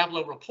writing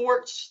Tableau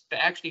reports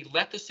that actually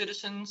let the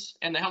citizens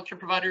and the healthcare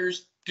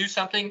providers do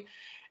something.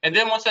 And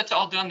then once that's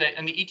all done,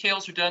 and the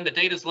ETLs are done, the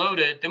data's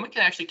loaded, then we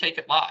can actually take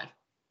it live.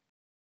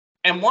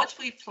 And once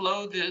we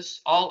flow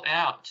this all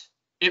out,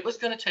 it was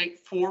going to take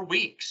 4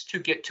 weeks to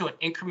get to an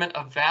increment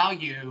of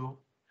value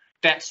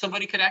that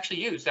somebody could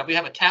actually use, that we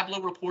have a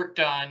Tableau report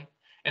done,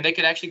 and they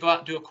could actually go out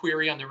and do a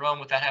query on their own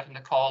without having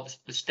to call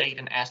the state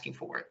and asking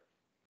for it.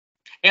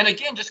 And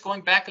again, just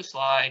going back a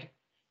slide,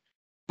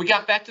 we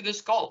got back to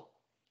this goal.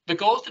 The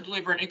goal is to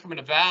deliver an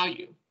increment of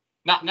value,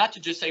 not to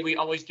just say we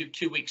always do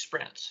 2-week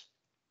sprints.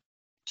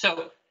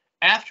 So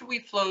after we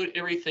flowed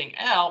everything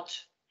out,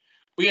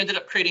 we ended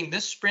up creating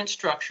this sprint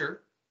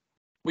structure.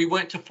 We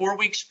went to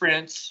 4-week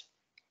sprints,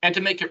 and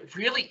to make it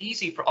really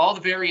easy for all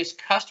the various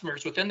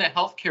customers within the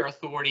healthcare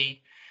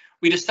authority,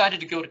 we decided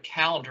to go to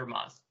calendar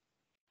month.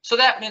 So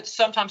that meant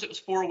sometimes it was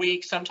 4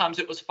 weeks, sometimes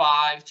it was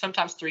 5,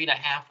 sometimes 3.5,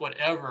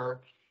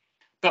 whatever.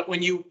 But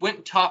when you went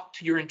and talked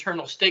to your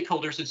internal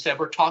stakeholders and said,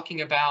 we're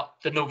talking about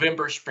the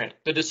November sprint,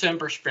 the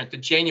December sprint, the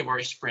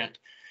January sprint,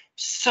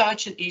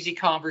 such an easy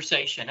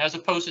conversation, as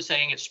opposed to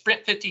saying it's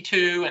sprint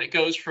 52 and it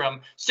goes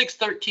from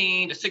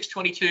 6/13 to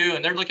 6/22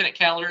 and they're looking at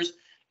calendars.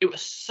 It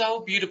was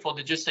so beautiful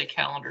to just say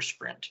calendar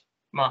sprint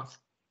month.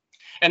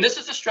 And this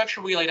is the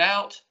structure we laid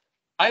out.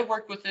 I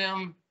worked with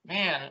them,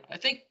 man, I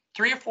think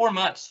 3 or 4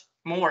 months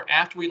more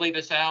after we laid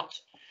this out.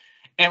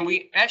 And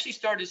we actually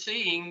started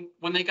seeing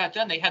when they got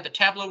done, they had the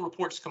Tableau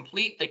reports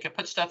complete. They could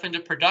put stuff into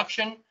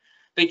production.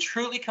 They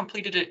truly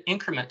completed an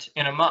increment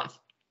in a month.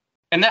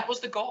 And that was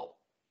the goal.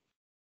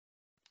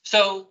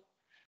 So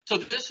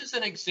this is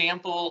an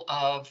example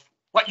of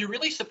what you're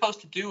really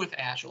supposed to do with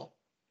Agile.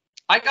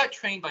 I got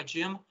trained by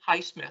Jim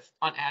Highsmith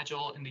on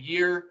Agile in the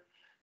year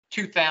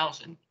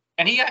 2000.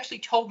 And he actually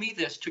told me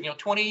this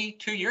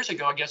 22 years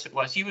ago, I guess it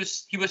was. He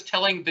was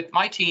telling that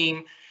my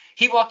team,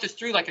 he walked us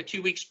through like a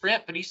 2-week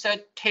sprint, but he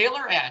said,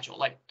 tailor Agile,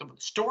 like the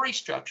story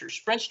structure,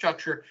 sprint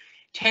structure,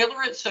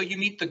 tailor it so you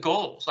meet the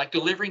goals, like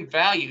delivering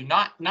value,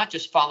 not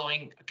just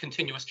following a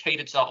continuous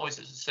cadence always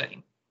is the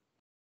same.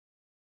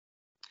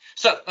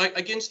 So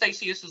again,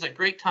 Stacy, this is a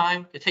great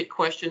time to take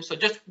questions. So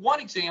just one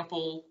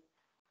example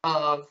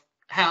of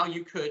how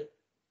you could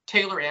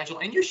tailor Agile,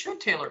 and you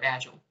should tailor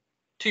Agile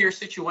to your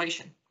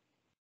situation.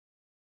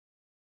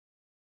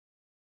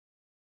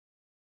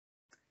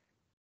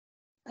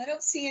 I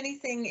don't see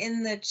anything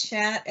in the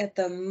chat at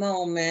the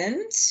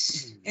moment.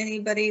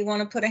 Anybody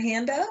want to put a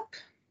hand up?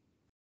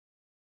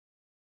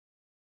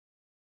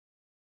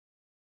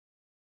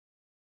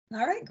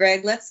 All right,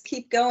 Greg, let's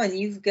keep going.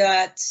 You've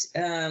got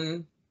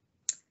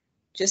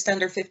just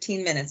under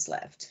 15 minutes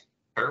left.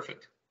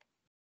 Perfect.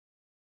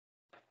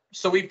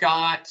 So we've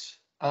got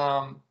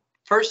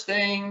first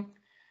thing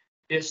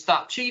is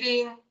stop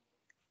cheating.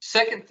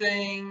 Second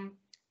thing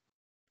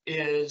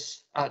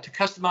is to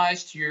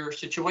customize to your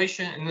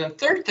situation. And the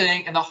third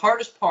thing, and the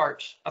hardest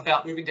part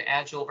about moving to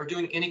Agile or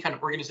doing any kind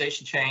of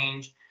organization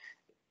change,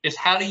 is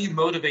how do you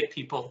motivate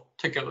people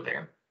to go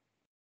there?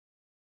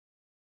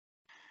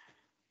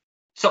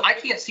 So I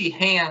can't see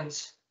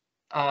hands,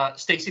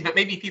 Stacy, but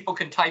maybe people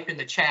can type in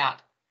the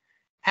chat.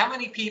 How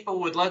many people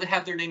would love to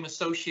have their name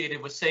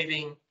associated with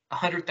saving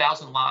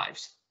 100,000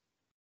 lives?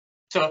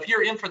 So if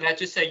you're in for that,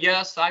 just say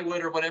yes, I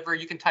would, or whatever.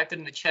 You can type it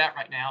in the chat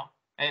right now.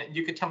 And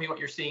you can tell me what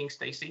you're seeing,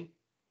 Stacy.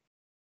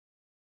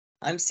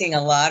 I'm seeing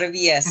a lot of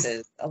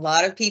yeses. A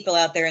lot of people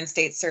out there in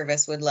state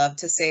service would love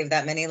to save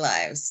that many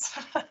lives.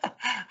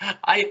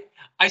 I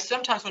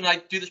sometimes, when I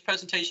do this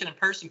presentation in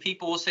person,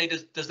 people will say,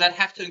 does that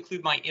have to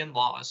include my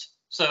in-laws?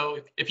 So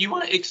if you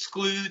want to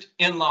exclude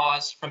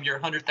in-laws from your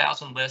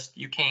 100,000 list,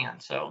 you can.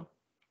 So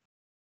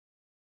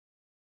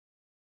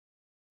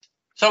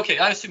okay,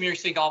 I assume you're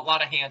seeing a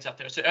lot of hands out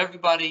there. So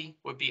everybody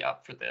would be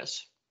up for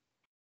this.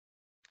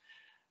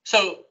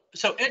 So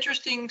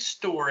interesting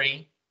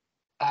story.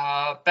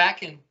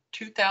 Back in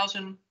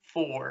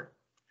 2004,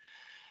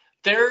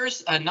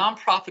 there's a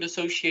nonprofit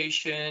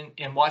association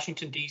in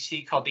Washington,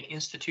 D.C. called the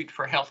Institute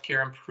for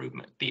Healthcare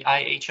Improvement, the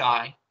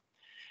IHI.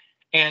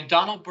 And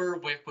Donald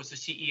Berwick was the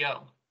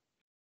CEO.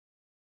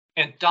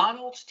 And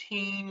Donald's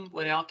team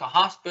went out to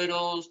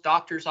hospitals,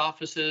 doctors'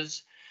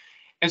 offices,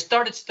 and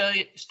started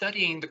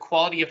studying the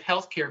quality of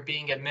healthcare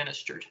being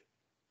administered.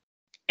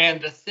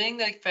 And the thing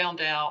they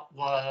found out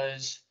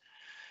was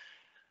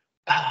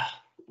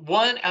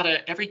 1 out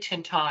of every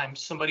 10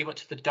 times somebody went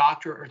to the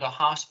doctor or the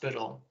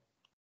hospital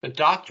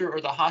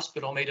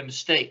made a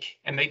mistake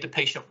and made the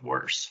patient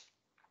worse.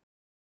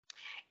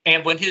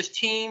 And when his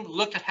team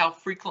looked at how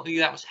frequently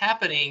that was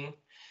happening,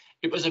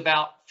 it was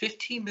about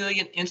 15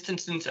 million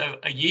instances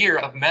a year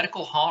of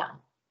medical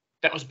harm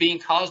that was being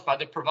caused by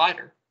the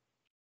provider.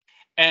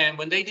 And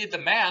when they did the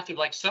math, they're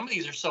like, some of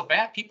these are so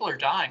bad, people are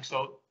dying.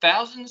 So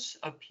thousands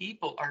of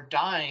people are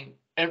dying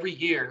every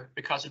year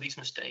because of these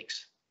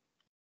mistakes.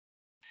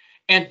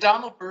 And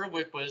Donald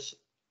Berwick was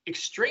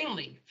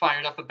extremely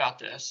fired up about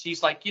this.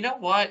 He's like, you know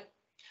what?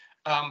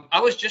 I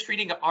was just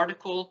reading an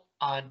article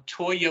on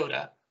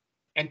Toyota,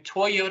 and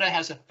Toyota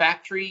has a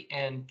factory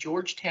in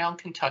Georgetown,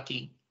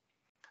 Kentucky,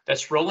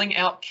 that's rolling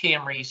out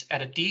Camrys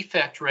at a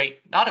defect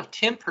rate, not of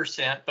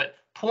 10%, but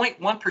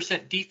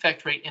 0.1%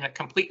 defect rate in a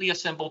completely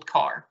assembled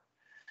car.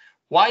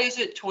 Why is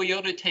it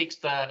Toyota takes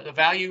the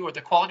value or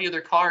the quality of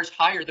their cars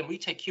higher than we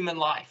take human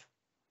life?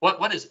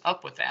 What is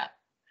up with that?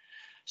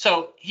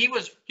 So he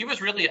was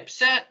really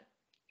upset,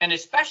 and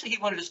especially he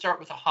wanted to start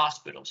with the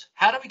hospitals.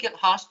 How do we get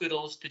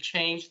hospitals to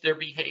change their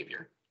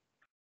behavior?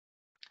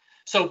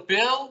 So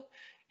Bill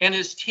and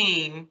his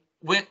team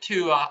went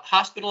to a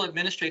hospital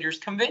administrators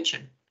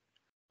convention,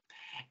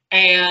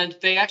 and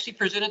they actually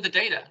presented the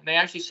data. They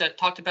actually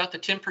talked about the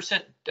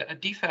 10%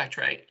 defect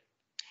rate,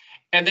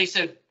 and they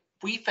said,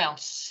 we found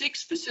 6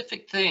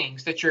 specific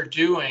things that you're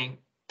doing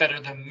that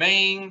are the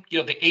main, the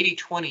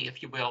 80-20,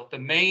 if you will, the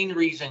main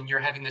reason you're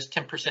having this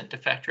 10%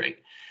 defect rate.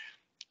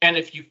 And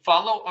if you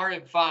follow our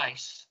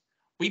advice,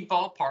 we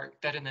ballpark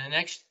that in the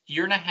next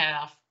year and a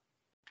half,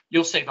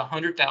 you'll save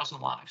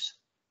 100,000 lives.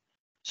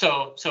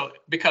 So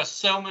because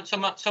so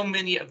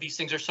many of these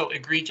things are so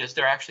egregious,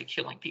 they're actually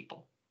killing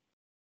people.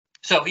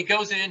 So he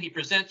goes in, he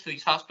presents to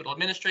these hospital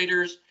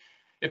administrators.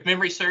 If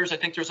memory serves, I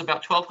think there's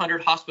about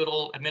 1,200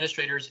 hospital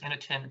administrators in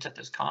attendance at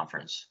this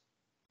conference.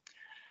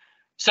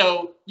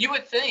 So you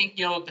would think,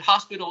 the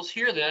hospitals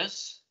hear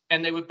this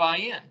and they would buy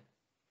in.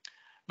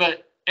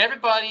 But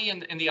everybody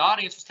in the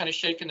audience was kind of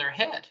shaking their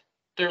head.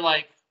 They're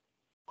like,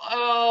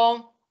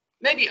 well,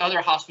 maybe other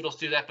hospitals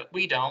do that, but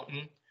we don't.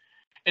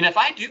 And if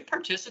I do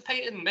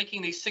participate in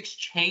making these 6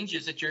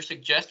 changes that you're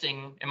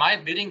suggesting, am I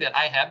admitting that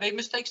I have made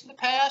mistakes in the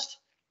past?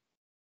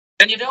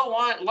 And you know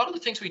what? A lot of the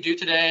things we do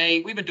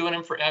today, we've been doing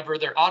them forever.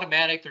 They're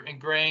automatic, they're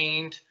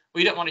ingrained.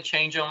 We don't want to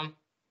change them.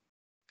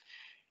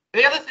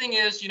 The other thing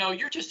is,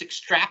 you're just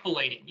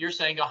extrapolating. You're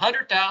saying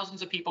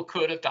 100,000 of people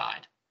could have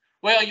died.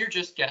 Well, you're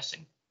just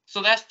guessing.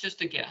 So that's just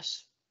a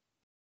guess.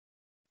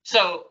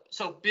 So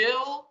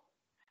Bill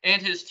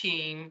and his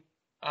team,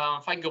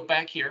 if I can go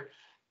back here,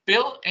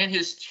 Bill and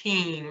his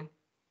team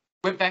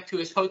went back to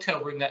his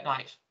hotel room that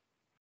night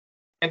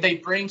and they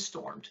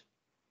brainstormed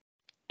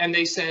and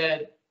they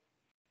said,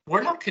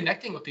 we're not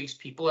connecting with these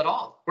people at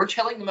all. We're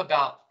telling them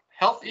about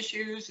health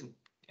issues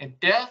and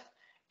death,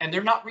 and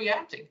they're not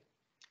reacting.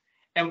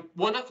 And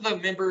one of the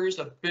members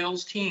of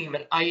Bill's team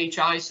at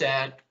IHI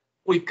said,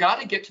 we've got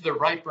to get to the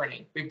right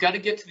brain. We've got to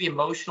get to the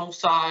emotional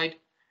side.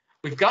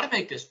 We've got to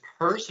make this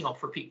personal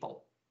for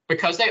people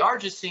because they are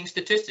just seeing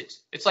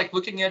statistics. It's like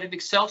looking at an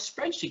Excel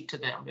spreadsheet to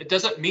them. It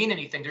doesn't mean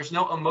anything. There's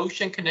no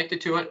emotion connected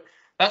to it.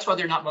 That's why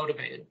they're not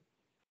motivated.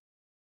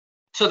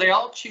 So they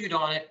all chewed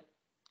on it.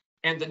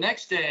 And the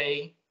next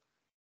day,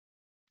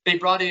 they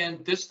brought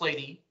in this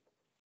lady,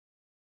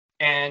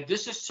 and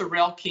this is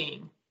Sorrel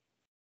King.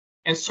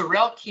 And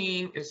Sorrel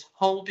King is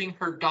holding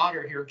her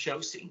daughter here,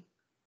 Josie.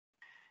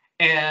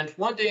 And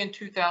one day in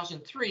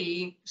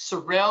 2003,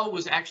 Sorrel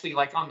was actually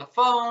like on the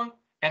phone,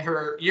 and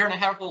her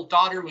 1.5-year-old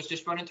daughter was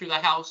just running through the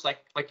house like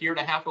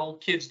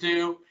 1.5-year-old kids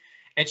do.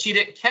 And she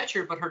didn't catch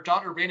her, but her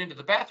daughter ran into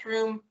the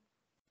bathroom,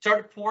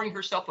 started pouring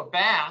herself a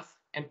bath,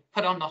 and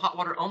put on the hot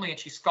water only, and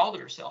she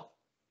scalded herself.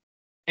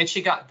 And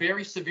she got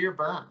very severe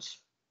burns.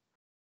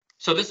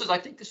 So I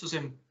think this was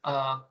in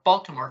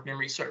Baltimore, if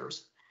memory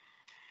serves.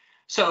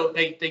 So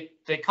they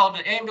called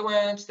an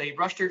ambulance. They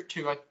rushed her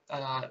to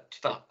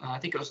I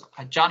think it was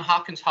a John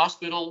Hopkins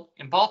Hospital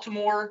in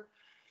Baltimore,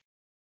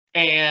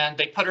 and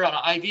they put her on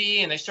an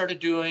IV and they started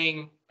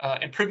doing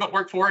improvement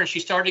work for her, and she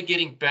started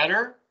getting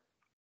better.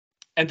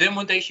 And then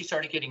one day she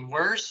started getting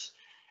worse,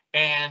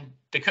 and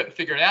they couldn't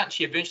figure it out. And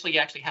she eventually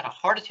actually had a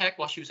heart attack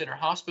while she was in her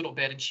hospital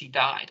bed, and she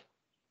died.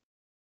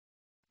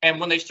 And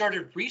when they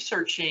started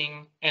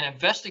researching and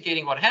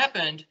investigating what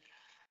happened,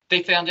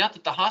 they found out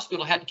that the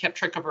hospital hadn't kept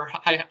track of her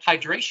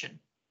hydration.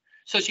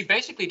 So she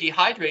basically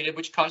dehydrated,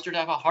 which caused her to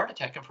have a heart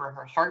attack and for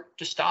her heart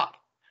to stop.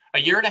 A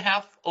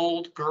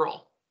 1.5-year-old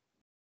girl.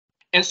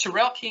 And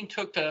Sorrel King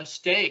took the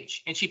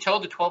stage and she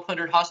told the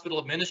 1,200 hospital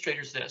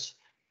administrators this.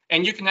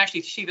 And you can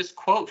actually see this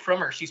quote from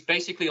her. She's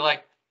basically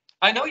like,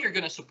 I know you're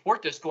going to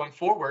support this going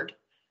forward,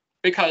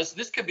 because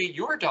this could be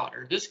your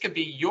daughter, this could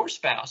be your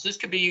spouse, this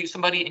could be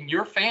somebody in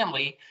your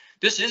family.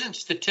 This isn't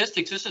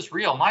statistics, this is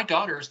real. My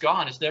daughter is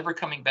gone, is never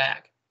coming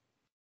back.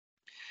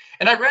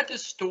 And I read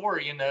this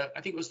story in I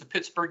think it was the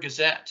Pittsburgh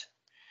Gazette,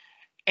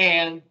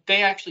 and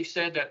they actually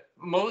said that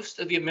most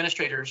of the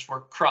administrators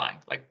were crying,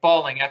 like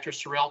bawling, after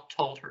Sorrel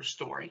told her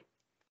story.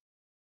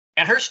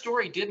 And her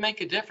story did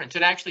make a difference.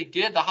 It actually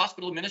did. The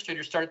hospital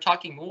administrators started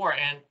talking more,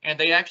 and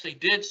they actually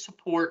did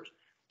support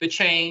the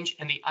change,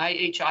 and the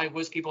IHI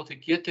was able to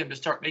get them to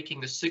start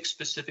making the 6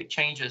 specific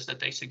changes that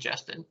they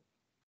suggested.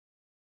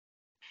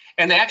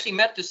 And they actually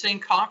met at the same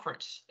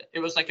conference. It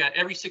was like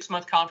every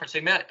 6-month conference.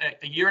 They met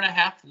a 1.5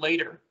 years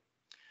later,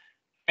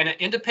 and an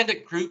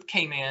independent group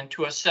came in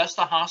to assess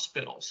the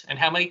hospitals and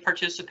how many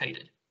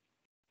participated.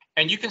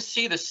 And you can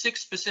see the 6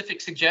 specific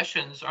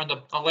suggestions on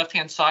the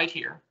left-hand side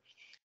here.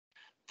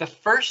 The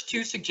first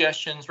 2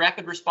 suggestions,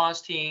 rapid response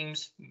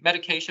teams,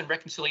 medication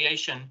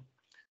reconciliation,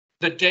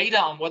 the data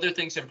on whether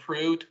things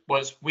improved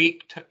was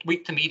weak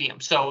to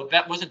medium, so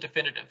that wasn't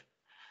definitive.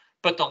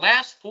 But the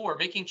last 4,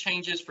 making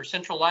changes for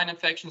central line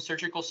infection,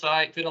 surgical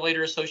site,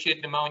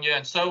 ventilator-associated pneumonia,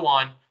 and so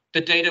on,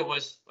 the data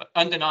was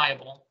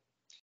undeniable.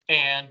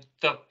 And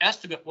the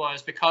estimate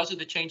was, because of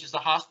the changes the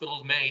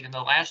hospitals made in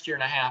the last 1.5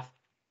 years,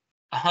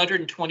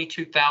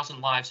 122,000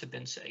 lives have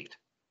been saved.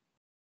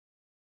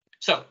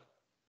 So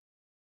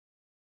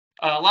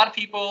a lot of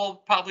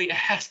people probably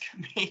ask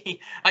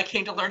me, I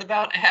came to learn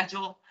about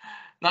Agile,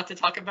 not to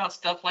talk about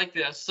stuff like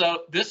this.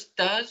 So this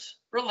does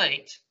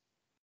relate.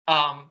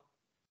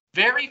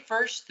 Very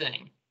first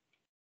thing,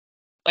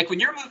 like when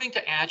you're moving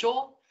to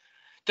Agile,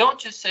 don't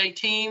just say,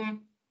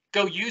 team,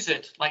 go use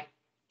it. Like,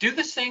 do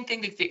the same thing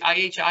that the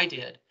IHI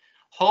did.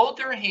 Hold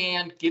their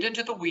hand, get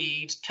into the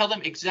weeds, tell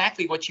them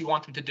exactly what you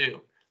want them to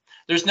do.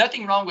 There's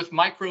nothing wrong with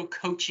micro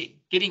coaching,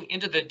 getting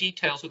into the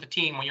details with the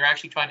team when you're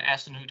actually trying to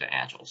ask them to move to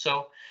Agile.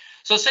 So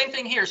same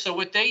thing here. So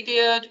what they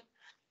did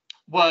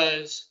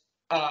was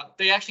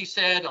they actually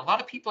said a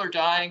lot of people are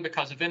dying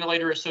because of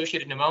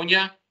ventilator-associated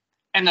pneumonia.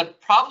 And the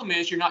problem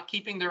is you're not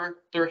keeping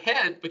their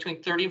head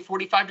between 30 and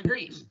 45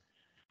 degrees.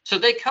 So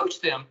they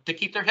coached them to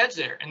keep their heads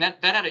there. And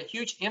that had a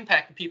huge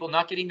impact on people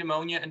not getting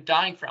pneumonia and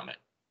dying from it.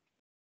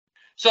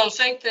 So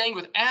same thing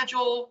with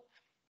Agile.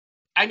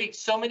 I meet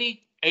so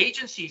many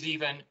agencies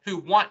even who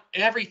want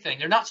everything.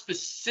 They're not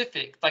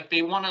specific. Like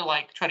they want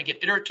to try to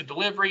get iterative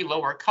delivery,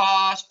 lower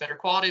cost, better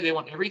quality. They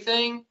want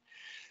everything.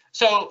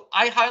 So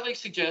I highly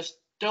suggest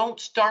don't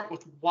start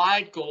with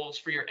wide goals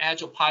for your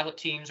Agile pilot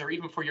teams or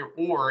even for your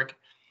org.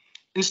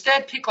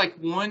 Instead, pick like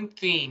one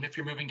theme if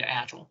you're moving to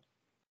Agile.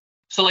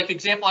 So like the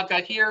example I've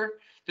got here,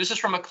 This is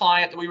from a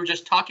client that we were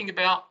just talking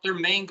about. Their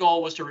main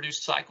goal was to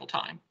reduce cycle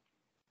time.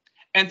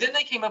 And then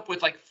they came up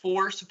with like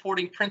 4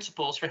 supporting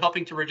principles for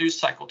helping to reduce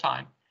cycle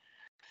time.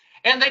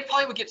 And they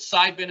probably would get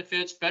side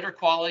benefits, better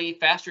quality,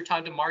 faster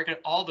time to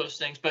market, all those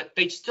things, but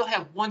they still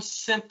have one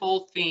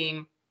simple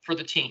theme for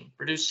the team: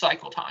 reduce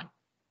cycle time.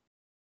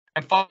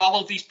 And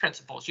follow these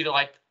principles,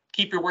 like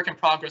keep your work in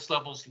progress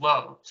levels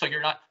low so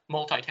you're not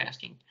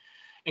multitasking.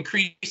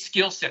 Increase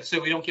skill sets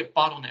so we don't get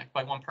bottlenecked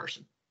by one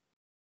person.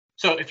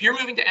 So if you're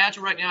moving to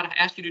Agile right now,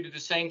 to ask you to do the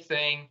same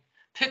thing,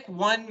 pick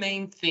one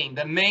main theme,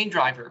 the main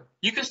driver.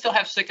 You can still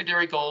have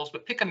secondary goals,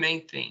 but pick a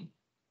main theme.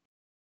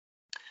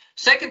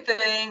 Second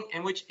thing,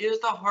 and which is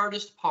the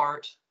hardest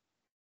part,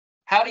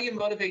 how do you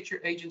motivate your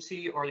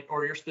agency or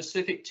your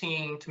specific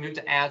team to move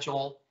to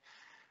Agile?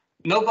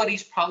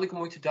 Nobody's probably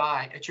going to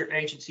die at your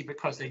agency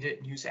because they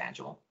didn't use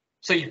Agile.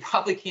 So you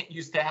probably can't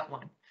use that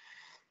one.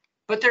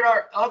 But there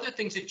are other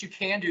things that you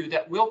can do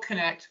that will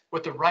connect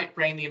with the right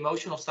brain, the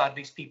emotional side of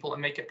these people,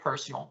 and make it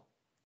personal.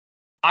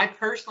 I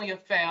personally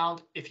have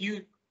found if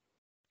you,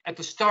 at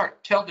the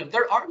start, tell them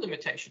there are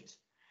limitations.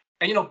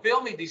 And,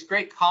 Bill made these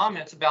great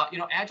comments about,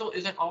 Agile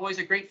isn't always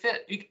a great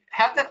fit. You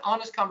have that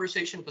honest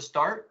conversation at the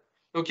start,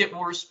 you'll get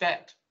more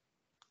respect.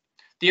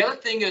 The other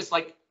thing is,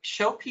 like,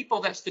 show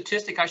people that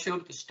statistic I showed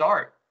at the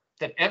start,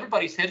 that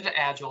everybody's headed to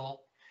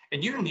Agile,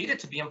 and you need it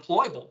to be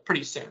employable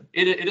pretty soon.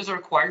 It is a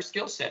required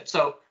skill set.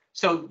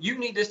 So you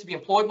need this to be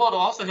employable. It'll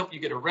also help you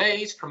get a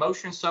raise,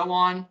 promotion, and so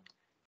on.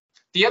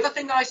 The other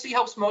thing that I see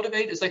helps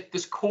motivate is like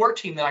this core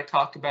team that I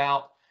talked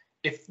about.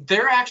 If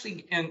they're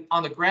actually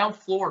on the ground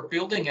floor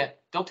building it,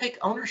 they'll take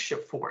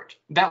ownership for it.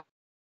 That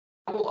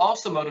will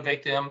also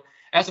motivate them,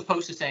 as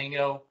opposed to saying,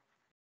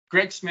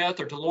 Greg Smith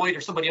or Deloitte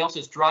or somebody else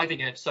is driving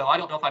it, so I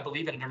don't know if I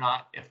believe in it or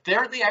not. If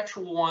they're the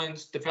actual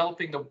ones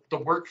developing the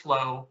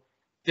workflow,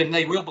 then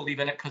they will believe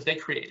in it because they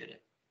created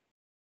it.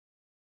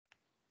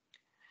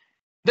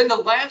 Then the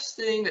last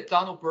thing that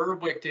Donald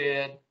Berwick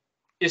did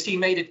is he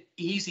made it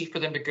easy for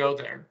them to go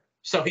there.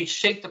 So he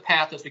shaped the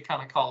path, as we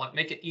kind of call it,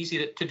 make it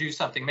easy to do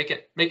something, make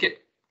it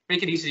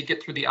easy to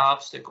get through the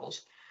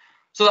obstacles.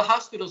 So the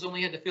hospitals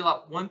only had to fill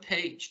out 1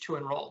 page to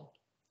enroll.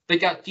 They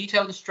got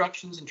detailed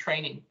instructions and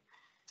training.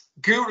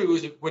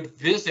 Gurus would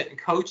visit and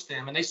coach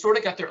them, and they sort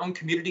of got their own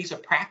communities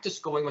of practice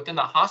going within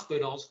the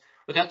hospitals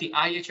without the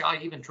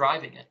IHI even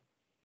driving it.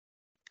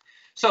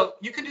 So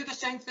you can do the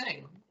same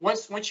thing.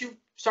 Once you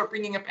start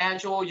bringing up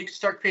Agile, you can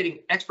start creating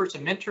experts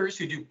and mentors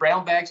who do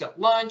brown bags at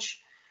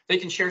lunch. They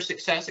can share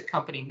success at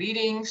company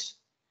meetings.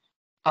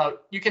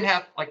 You can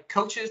have like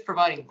coaches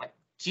providing like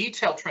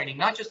detailed training,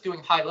 not just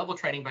doing high level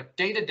training, but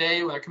day to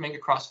day when they're coming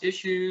across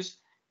issues.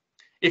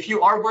 If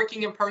you are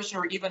working in person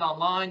or even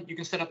online, you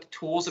can set up the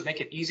tools that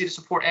make it easy to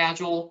support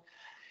Agile.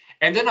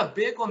 And then a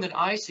big one that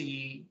I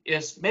see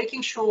is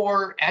making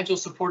sure Agile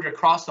is supported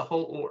across the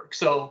whole org.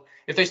 So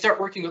if they start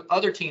working with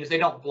other teams, they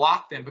don't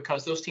block them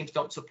because those teams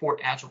don't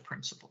support Agile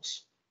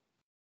principles.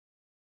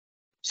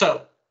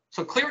 So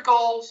clear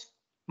goals,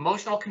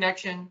 emotional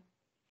connection,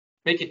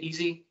 make it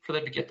easy for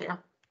them to get there.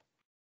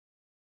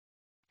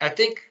 I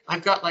think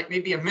I've got like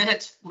maybe a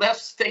minute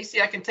left.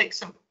 Stacy, I can take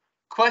some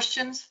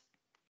questions.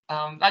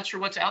 Not sure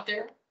what's out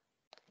there.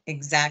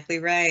 Exactly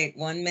right.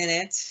 1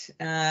 minute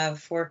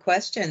for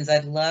questions.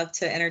 I'd love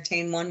to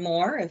entertain one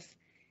more if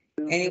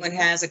anyone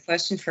has a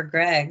question for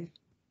Greg.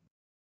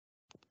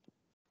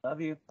 Love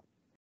you.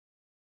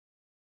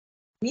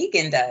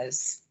 Megan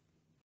does.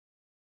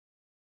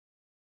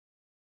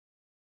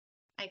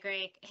 Hi,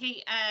 Greg.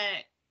 Hey,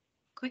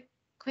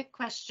 quick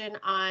question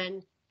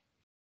on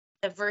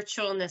the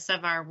virtualness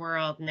of our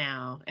world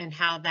now and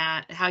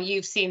how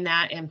you've seen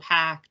that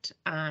impact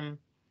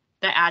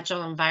the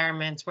Agile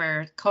environments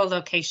where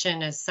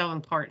co-location is so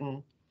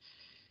important.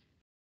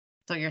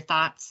 So your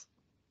thoughts?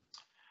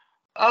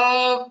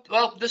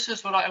 Well, this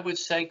is what I would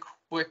say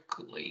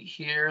quickly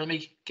here. Let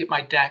me get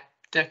my deck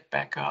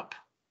back up.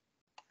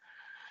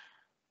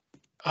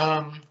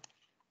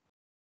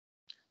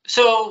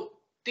 So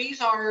these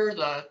are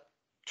the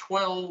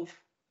 12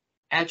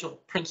 Agile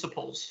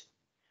principles.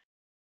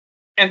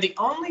 And the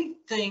only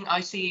thing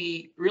I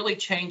see really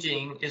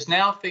changing is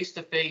now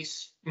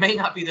face-to-face may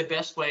not be the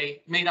best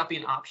way, may not be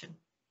an option.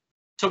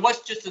 So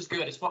what's just as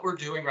good is what we're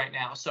doing right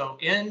now. So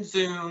in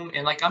Zoom,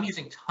 and like I'm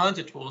using tons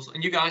of tools,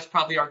 and you guys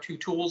probably are too,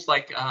 tools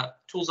like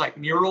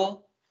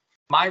Mural,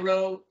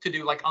 Miro to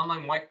do like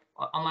online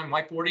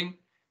whiteboarding.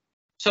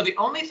 So the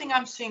only thing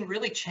I'm seeing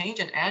really change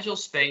in Agile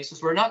space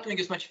is we're not doing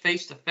as much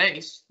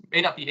face-to-face,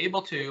 may not be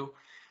able to,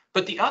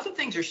 but the other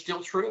things are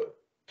still true.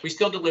 We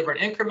still deliver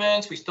in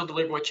increments, we still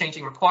deliver with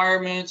changing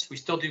requirements, we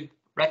still do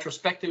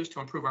retrospectives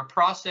to improve our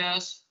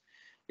process,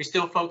 we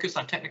still focus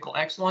on technical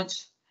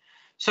excellence.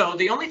 So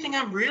the only thing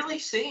I'm really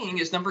seeing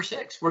is number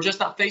 6. We're just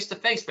not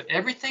face-to-face, but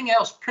everything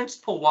else,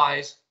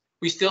 principle-wise,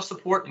 we still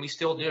support and we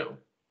still do.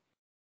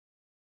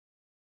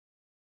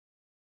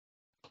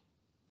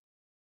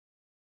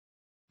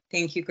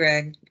 Thank you,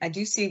 Greg. I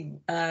do see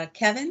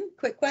Kevin,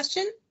 quick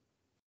question.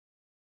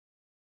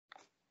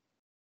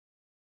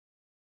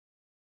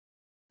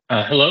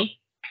 Hello?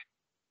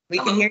 We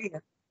can hear you.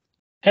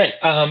 Hey,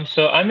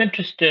 so I'm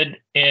interested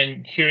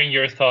in hearing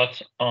your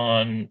thoughts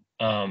on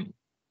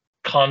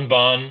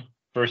Kanban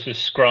versus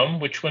Scrum.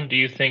 Which one do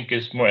you think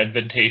is more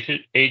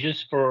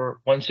advantageous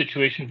for one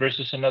situation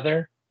versus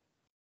another?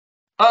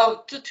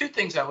 Two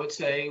things I would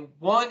say.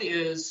 One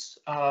is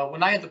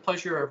when I had the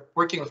pleasure of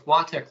working with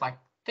Watech, like I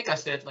think I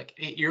said like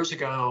 8 years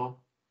ago,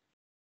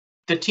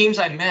 the teams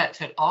I met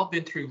had all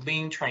been through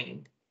lean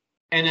training.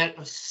 And it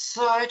was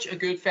such a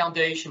good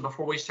foundation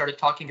before we started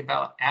talking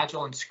about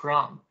Agile and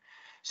Scrum.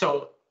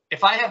 So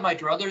if I had my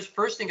druthers,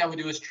 first thing I would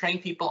do is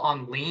train people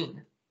on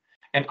lean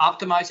and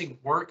optimizing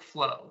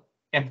workflow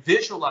and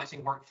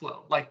visualizing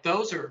workflow. Like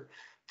those are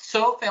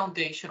so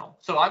foundational.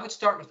 So I would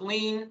start with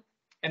lean,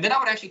 and then I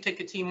would actually take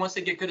a team, once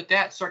they get good at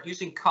that, start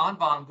using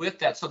Kanban with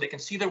that so they can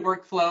see their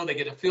workflow, they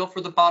get a feel for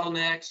the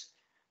bottlenecks,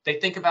 they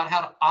think about how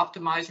to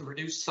optimize and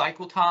reduce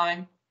cycle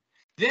time.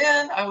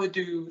 Then I would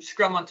do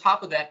Scrum on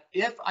top of that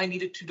if I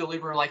needed to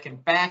deliver like in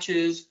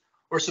batches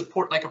or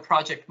support like a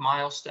project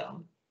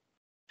milestone.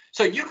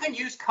 So you can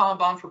use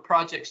Kanban for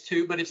projects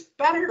too, but it's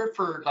better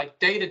for like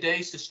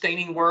day-to-day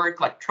sustaining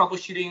work, like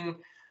troubleshooting,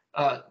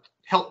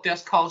 help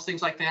desk calls,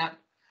 things like that.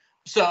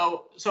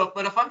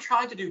 But if I'm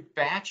trying to do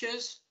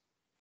batches,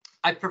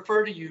 I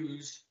prefer to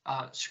use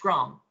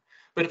Scrum.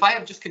 But if I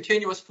have just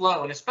continuous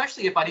flow, and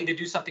especially if I need to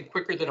do something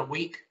quicker than a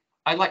week,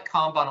 I like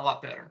Kanban a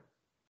lot better.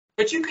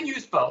 But you can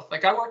use both.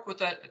 Like I worked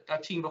with a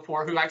team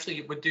before who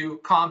actually would do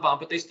Kanban,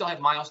 but they still had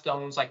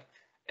milestones. Like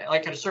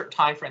at a certain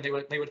time frame, they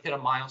would hit a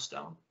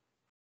milestone.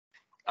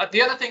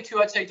 The other thing too,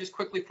 I'd say just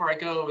quickly before I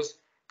go is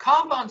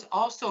Kanban's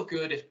also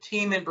good if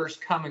team members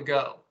come and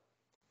go.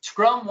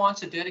 Scrum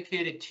wants a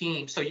dedicated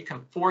team so you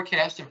can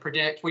forecast and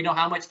predict. We know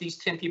how much these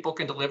 10 people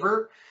can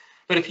deliver.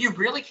 But if you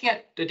really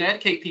can't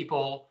dedicate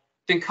people,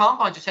 then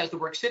Kanban just has the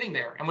work sitting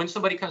there. And when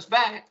somebody comes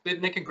back,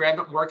 then they can grab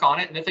it and work on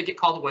it. And if they get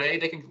called away,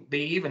 they can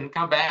leave and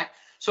come back.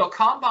 So a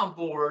Kanban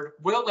board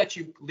will let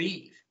you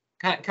leave,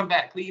 come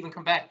back, leave and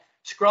come back.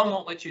 Scrum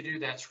won't let you do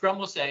that. Scrum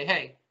will say,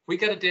 hey, we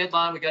got a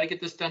deadline. We got to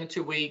get this done in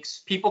 2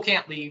 weeks. People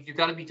can't leave. You've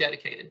got to be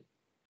dedicated.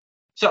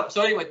 So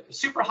anyway,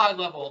 super high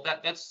level,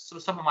 that's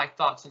some of my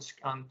thoughts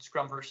on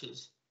Scrum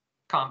versus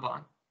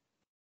Kanban.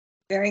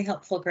 Very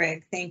helpful,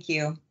 Greg. Thank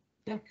you.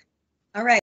 Yeah. All right.